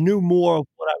because I knew more of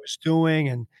what I was doing,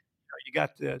 and you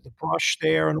got the brush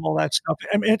there and all that stuff,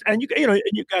 and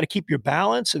you got to keep your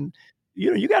balance, and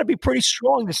you got to be pretty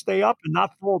strong to stay up and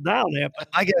not fall down there. But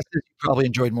I guess you probably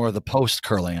enjoyed more of the post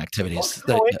curling activities.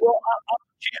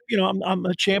 I'm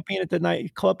a champion at the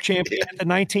night, club champion at the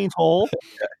 19th hole.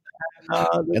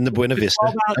 And the Buena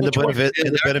Vista. And the Buena Vista.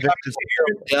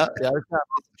 Yeah.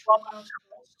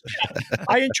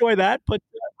 I enjoy that, but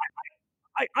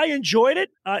I enjoyed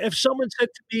it. If someone said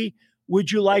to me,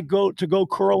 would you like to go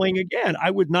curling again?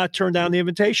 I would not turn down the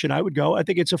invitation. I would go. I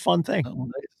think it's a fun thing. Oh,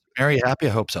 very happy.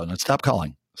 I hope so. No, stop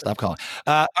calling. All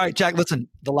right, Jack, listen,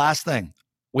 the last thing.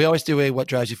 We always do a What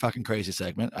Drives You Fucking Crazy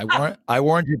segment. I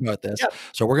warned you about this. Yeah.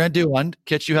 So we're going to do one.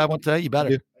 Kitch, you have one today? You better.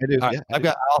 I do. Right,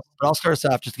 yeah, I'll start us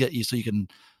off just to get you so you can.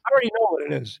 I already know what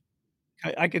it is.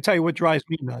 I can tell you what drives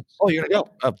me nuts. Oh, you're going to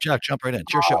go? Oh, Jack, jump right in.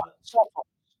 It's your show.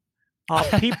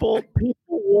 People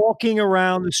walking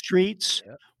around the streets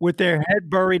with their head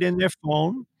buried in their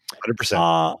phone.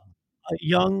 100%. A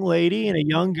young lady and a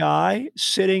young guy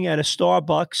sitting at a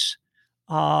Starbucks.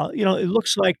 It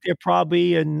looks like they're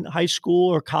probably in high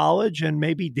school or college and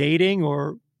maybe dating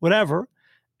or whatever.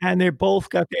 And they're both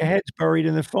got their heads buried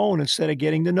in the phone instead of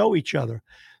getting to know each other.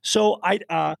 So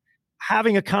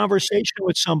having a conversation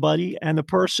with somebody and the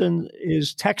person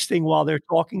is texting while they're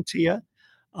talking to you,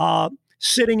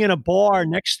 sitting in a bar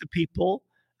next to people.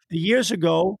 Years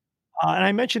ago, and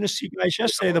I mentioned this to you guys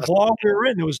yesterday, the bar we were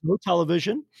in, there was no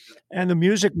television and the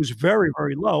music was very,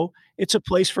 very low. It's a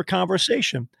place for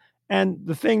conversation. And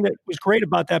the thing that was great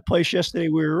about that place yesterday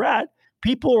we were at,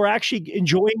 people were actually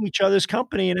enjoying each other's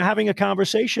company and having a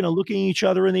conversation and looking each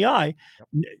other in the eye.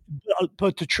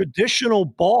 But the traditional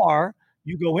bar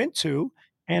you go into,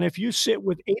 and if you sit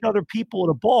with 8 other people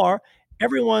at a bar,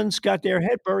 everyone's got their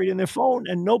head buried in their phone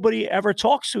and nobody ever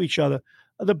talks to each other.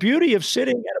 The beauty of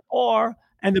sitting at a bar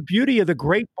and the beauty of the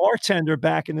great bartender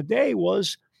back in the day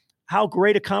was how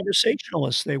great a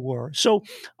conversationalist they were. So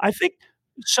I think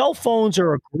cell phones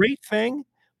are a great thing,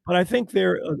 but I think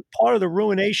they're part of the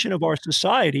ruination of our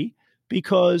society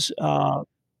because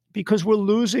we're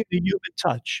losing the human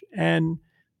touch. And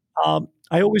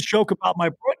I always joke about my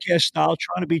broadcast style,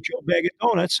 trying to be Joe Bag of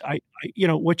Donuts.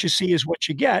 What you see is what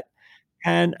you get.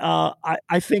 And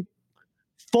I think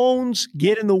phones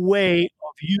get in the way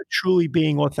of you truly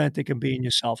being authentic and being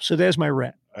yourself. So there's my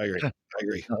rant. I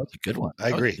agree. Oh, that's a good one. I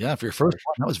agree. Yeah, for your first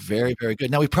one, that was very, very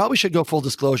good. Now, we probably should go full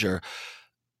disclosure.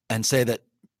 and say that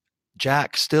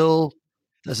Jack still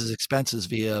does his expenses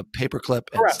via paperclip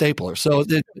and Correct. stapler. So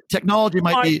the technology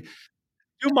might be.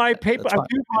 Do my paper. That's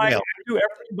I fine. do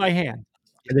everything by hand.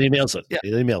 And then he mails it. Yeah.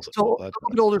 And then he mails it. So That's a little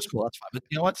bit older school, that's fine. But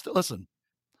you know what? Still, listen.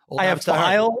 Old I have habits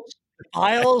die hard.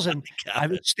 files, and I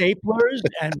have staplers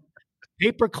and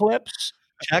paper clips.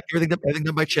 Check everything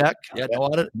done by check. Yeah, no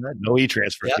audit. No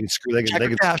e-transfer. Yeah. They can screw, they can, Check they or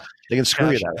can, cash. they can screw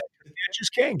you Cash. that. That's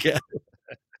just king. Yeah.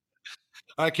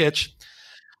 All right, Kitch.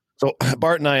 So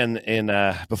Bart and I, in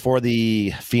before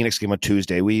the Phoenix game on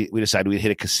Tuesday, we decided we'd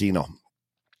hit a casino.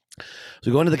 So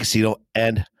we go into the casino,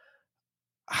 and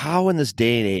how in this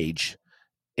day and age,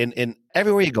 in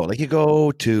everywhere you go, like you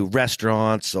go to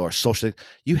restaurants or social,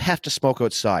 you have to smoke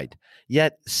outside.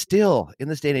 Yet still in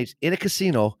this day and age, in a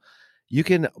casino, you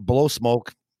can blow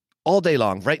smoke all day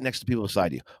long right next to people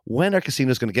beside you. When are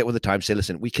casinos going to get with the time? Say,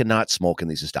 listen, we cannot smoke in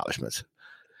these establishments.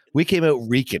 We came out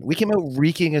reeking. We came out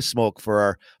reeking of smoke for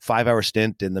our 5-hour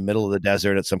stint in the middle of the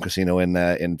desert at some casino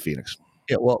in Phoenix.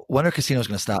 Yeah, well, when are casinos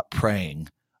going to stop preying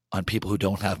on people who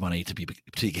don't have money to be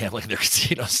gambling in their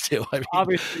casinos too? I mean,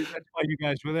 Obviously, that's why you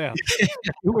guys were there.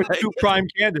 You were two prime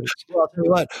candidates. well, I'll tell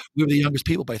you what, we were the youngest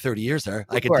people by 30 years there.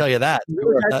 I can tell you that.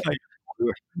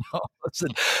 No, listen,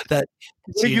 that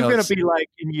What are you going casinos- to be like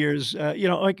in years?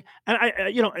 Like, and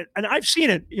and I've seen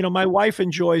it. You know, my wife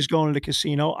enjoys going to the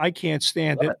casino. I can't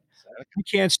stand it. I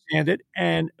can't stand it.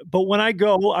 But when I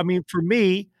go, I mean, for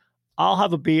me, I'll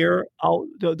have a beer.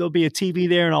 There'll be a TV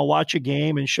there, and I'll watch a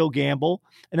game, and she'll gamble,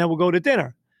 and then we'll go to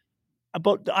dinner.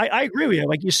 But I agree with you.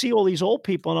 Like, you see all these old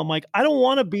people, and I'm like, I don't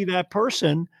want to be that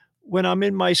person when I'm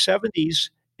in my 70s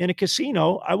in a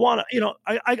casino. I want to,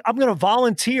 I'm going to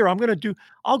volunteer.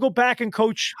 I'll go back and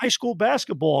coach high school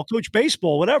basketball, coach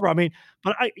baseball, whatever. I mean,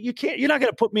 but you're not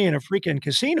going to put me in a freaking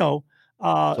casino.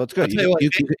 So it's good.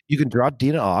 You can drop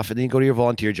Dina off, and then you go to your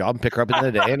volunteer job and pick her up at the end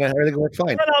of the day, and everything works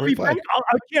fine.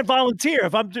 I can't volunteer.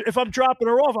 If I'm dropping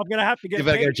her off, I'm going to have to get You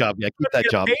better paid. get a job. Yeah, keep I'm that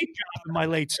gonna job. get a paid job in my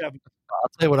late 70s. I'll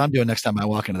tell you what I'm doing next time I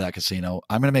walk into that casino.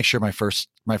 I'm going to make sure my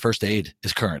first aid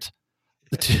is current.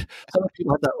 Some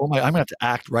people have that. Oh my! I'm going to have to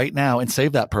act right now and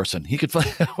save that person. He could.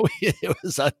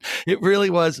 It really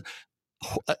was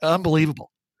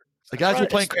unbelievable. The guys were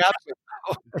playing crap.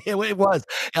 It was.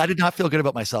 I did not feel good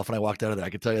about myself when I walked out of there. I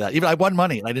can tell you that. Even I won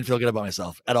money, and I didn't feel good about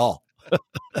myself at all.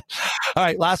 All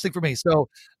right, last thing for me. So,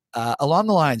 along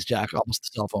the lines, Jack, almost the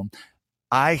cell phone.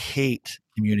 I hate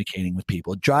communicating with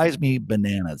people. It drives me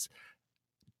bananas.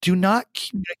 Do not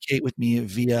communicate with me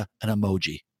via an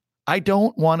emoji. I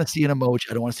don't want to see an emoji.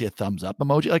 I don't want to see a thumbs up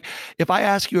emoji. Like, if I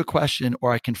ask you a question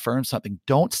or I confirm something,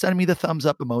 don't send me the thumbs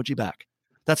up emoji back.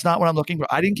 That's not what I'm looking for.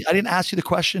 I didn't ask you the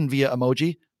question via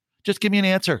emoji. Just give me an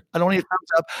answer. I don't need a thumbs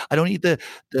up. I don't need the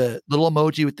little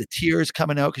emoji with the tears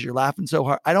coming out because you're laughing so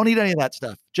hard. I don't need any of that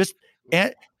stuff.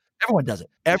 Everyone does it.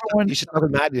 Everyone. You should talk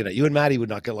with Maddie. You and Maddie would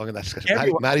not get along in that discussion.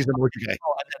 Maddie's the emoji guy.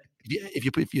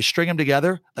 If you string them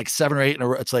together like 7 or 8 in a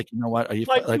row, it's like, you know what? Are you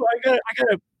like? I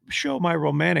gotta show my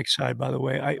romantic side. By the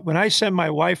way, when I send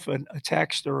my wife a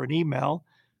text or an email,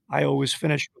 I always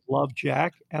finish with "Love,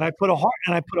 Jack," and I put a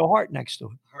heart next to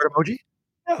it. Heart emoji.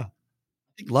 Yeah, I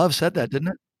think Love said that, didn't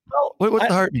it? Well, What's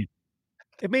the heart mean?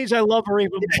 it means I love her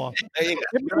even more. There you go.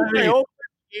 It means I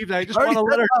overachieved. I just want to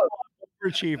let her know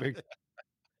I'm overachieving.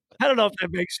 I don't know if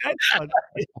that makes sense. But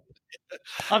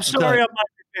I'm sorry, I'm not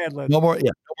your bad list. No more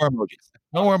emojis.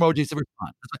 No more emojis to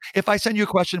respond. If I send you a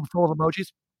question full of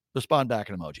emojis, respond back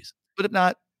in emojis. But if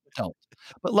not, don't.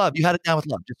 But Love, you had it down with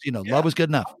Love. Just Love was good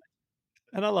enough.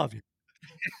 And I love you.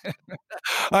 All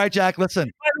right, Jack.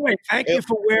 Listen. By the way, thank you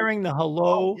for wearing the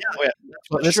hello.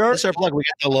 This is our plug. We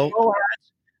get the low.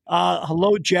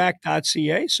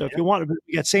 HelloJack.ca. So if you want,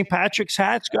 we got St. Patrick's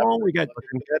hats going. We got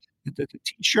the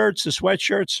t-shirts, the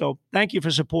sweatshirts. So thank you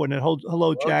for supporting it.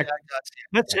 Hello, Jack.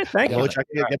 That's it. Thank you. Thanks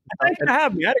for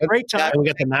having me. I had a great time. We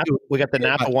got the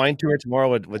Napa Wine Tour tomorrow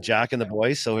with Jack and the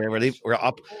boys. So we're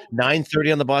up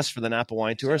 9:30 on the bus for the Napa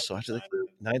Wine Tour. So after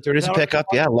 9:30 is a pickup.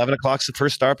 Yeah, 11 o'clock's the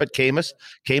first stop at Camus.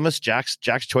 Jack's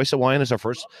choice of wine is our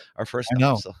first. I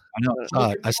know. Stop, so. I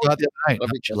know. I saw it the other night. I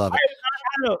bet you love it.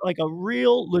 I had a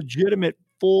real legitimate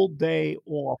full day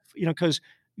off, because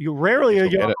you rarely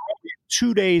are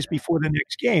 2 days before the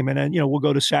next game. And then, we'll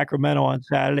go to Sacramento on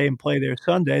Saturday and play there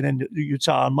Sunday, then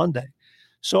Utah on Monday.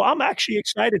 So I'm actually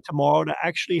excited tomorrow to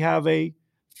actually have a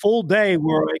full day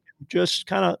where I can just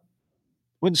kind of,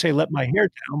 wouldn't say let my hair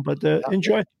down, but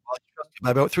enjoy.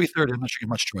 By about 3:30, I'm not sure you have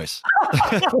much choice.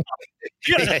 I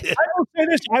will say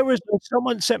this.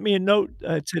 Someone sent me a note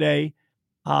today,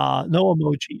 no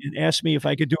emoji, and asked me if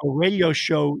I could do a radio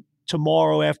show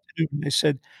tomorrow afternoon. They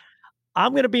said,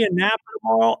 I'm going to be in Napa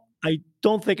tomorrow. I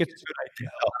don't think it's a good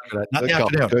idea. Not Good the call.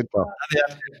 afternoon. Good call.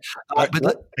 I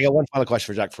got one final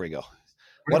question for Jack before you go.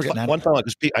 One final,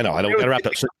 because I know I don't got to wrap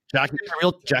up. So Jack,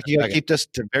 you got to keep this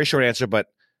to a very short answer, but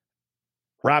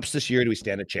Raps this year, do we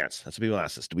stand a chance? That's what people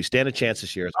ask us. Do we stand a chance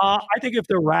this year? I think if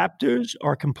the Raptors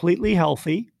are completely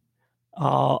healthy,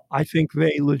 I think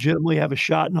they legitimately have a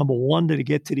shot, number one, to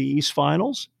get to the East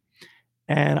Finals.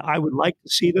 And I would like to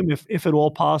see them, if at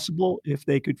all possible, if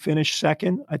they could finish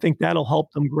second. I think that'll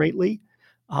help them greatly,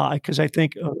 because I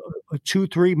think a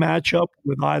 2-3 matchup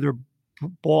with either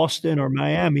Boston or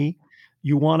Miami,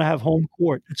 you want to have home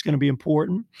court. It's going to be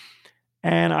important.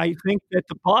 And I think that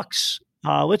the Bucks,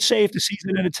 let's say if the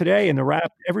season ended today and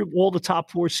all the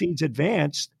top 4 seeds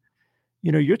advanced,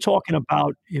 you're talking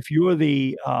about if you're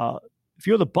the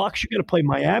Bucks, you're going to play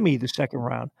Miami the second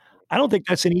round. I don't think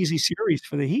that's an easy series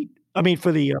for the Heat. I mean,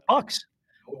 for the Bucks.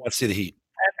 Let's see the Heat.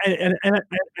 And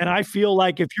I feel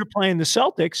like if you're playing the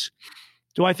Celtics,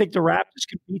 do I think the Raptors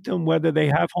can beat them whether they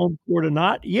have home court or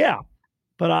not? Yeah.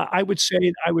 But I would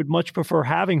say I would much prefer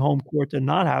having home court than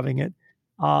not having it.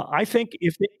 I think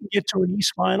if they can get to an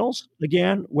East Finals,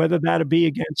 again, whether that be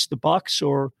against the Bucks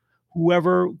or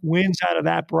whoever wins out of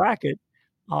that bracket,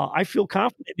 I feel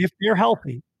confident if they're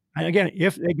healthy. And again,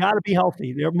 if they got to be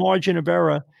healthy, their margin of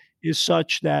error is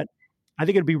such that I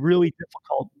think it'd be really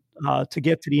difficult to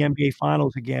get to the NBA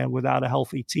Finals again without a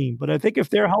healthy team. But I think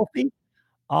if they're healthy,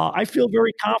 I feel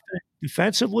very confident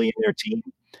defensively in their team,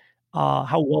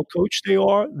 how well coached they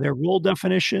are, their role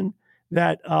definition,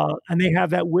 and they have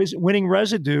that winning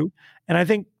residue. And I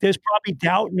think there's probably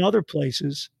doubt in other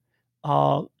places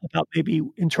about maybe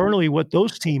internally what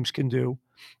those teams can do.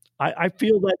 I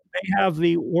feel that they have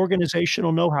the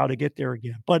organizational know-how to get there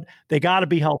again, but they got to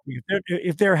be healthy.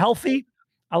 If they're healthy,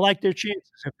 I like their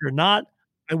chances. If they're not,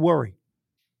 I worry.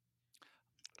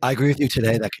 I agree with you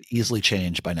today. That could easily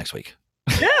change by next week.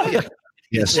 Yeah.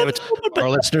 Yes. Our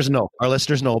listeners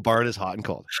know Bart is hot and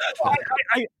cold.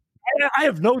 I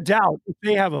have no doubt if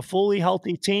they have a fully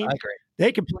healthy team, I agree.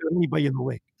 They can play with anybody in the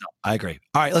league. No, I agree.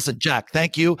 All right, listen, Jack,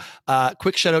 thank you.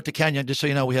 Quick shout out to Kenya. Just so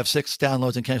you know, we have 6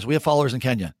 downloads in Kenya. So we have followers in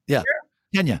Kenya. Yeah. Sure.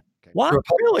 Kenya. What?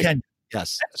 Really? Kenya.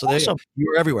 Yes. That's so awesome.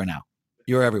 You're everywhere now.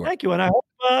 You're everywhere. Thank you. And I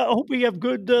hope we have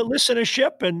good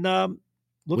listenership and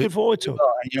looking forward to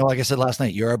it. Like I said last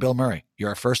night, you're our Bill Murray. You're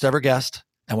our first ever guest.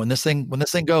 And when this thing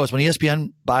goes, when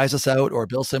ESPN buys us out or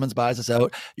Bill Simmons buys us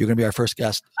out, you're going to be our first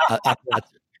guest. And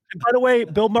by the way,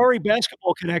 Bill Murray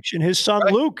basketball connection, his son,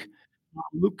 right.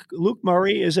 Luke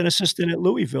Murray is an assistant at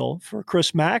Louisville for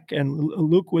Chris Mack, and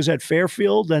Luke was at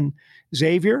Fairfield and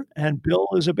Xavier, and Bill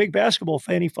is a big basketball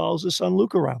fan. He follows his son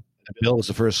Luke around. Bill was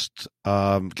the first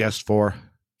guest for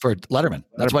Letterman.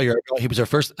 That's why he was our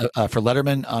first for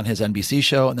Letterman on his NBC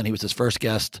show, and then he was his first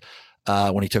guest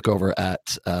when he took over at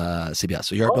CBS.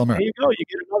 So you're Bill Murray. There you go. You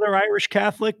get another Irish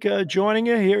Catholic joining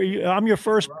you here. I'm your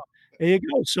first. There you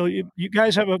go. So you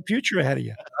guys have a future ahead of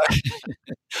you.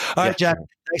 All right, Jack.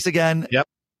 Thanks again. Yep.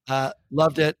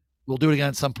 Loved it. We'll do it again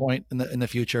at some point in the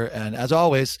future. And as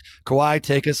always, Kawhi,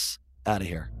 take us out of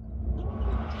here.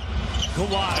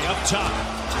 Kawhi up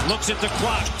top, looks at the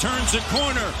clock, turns the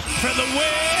corner for the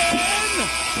win.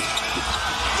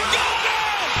 Go!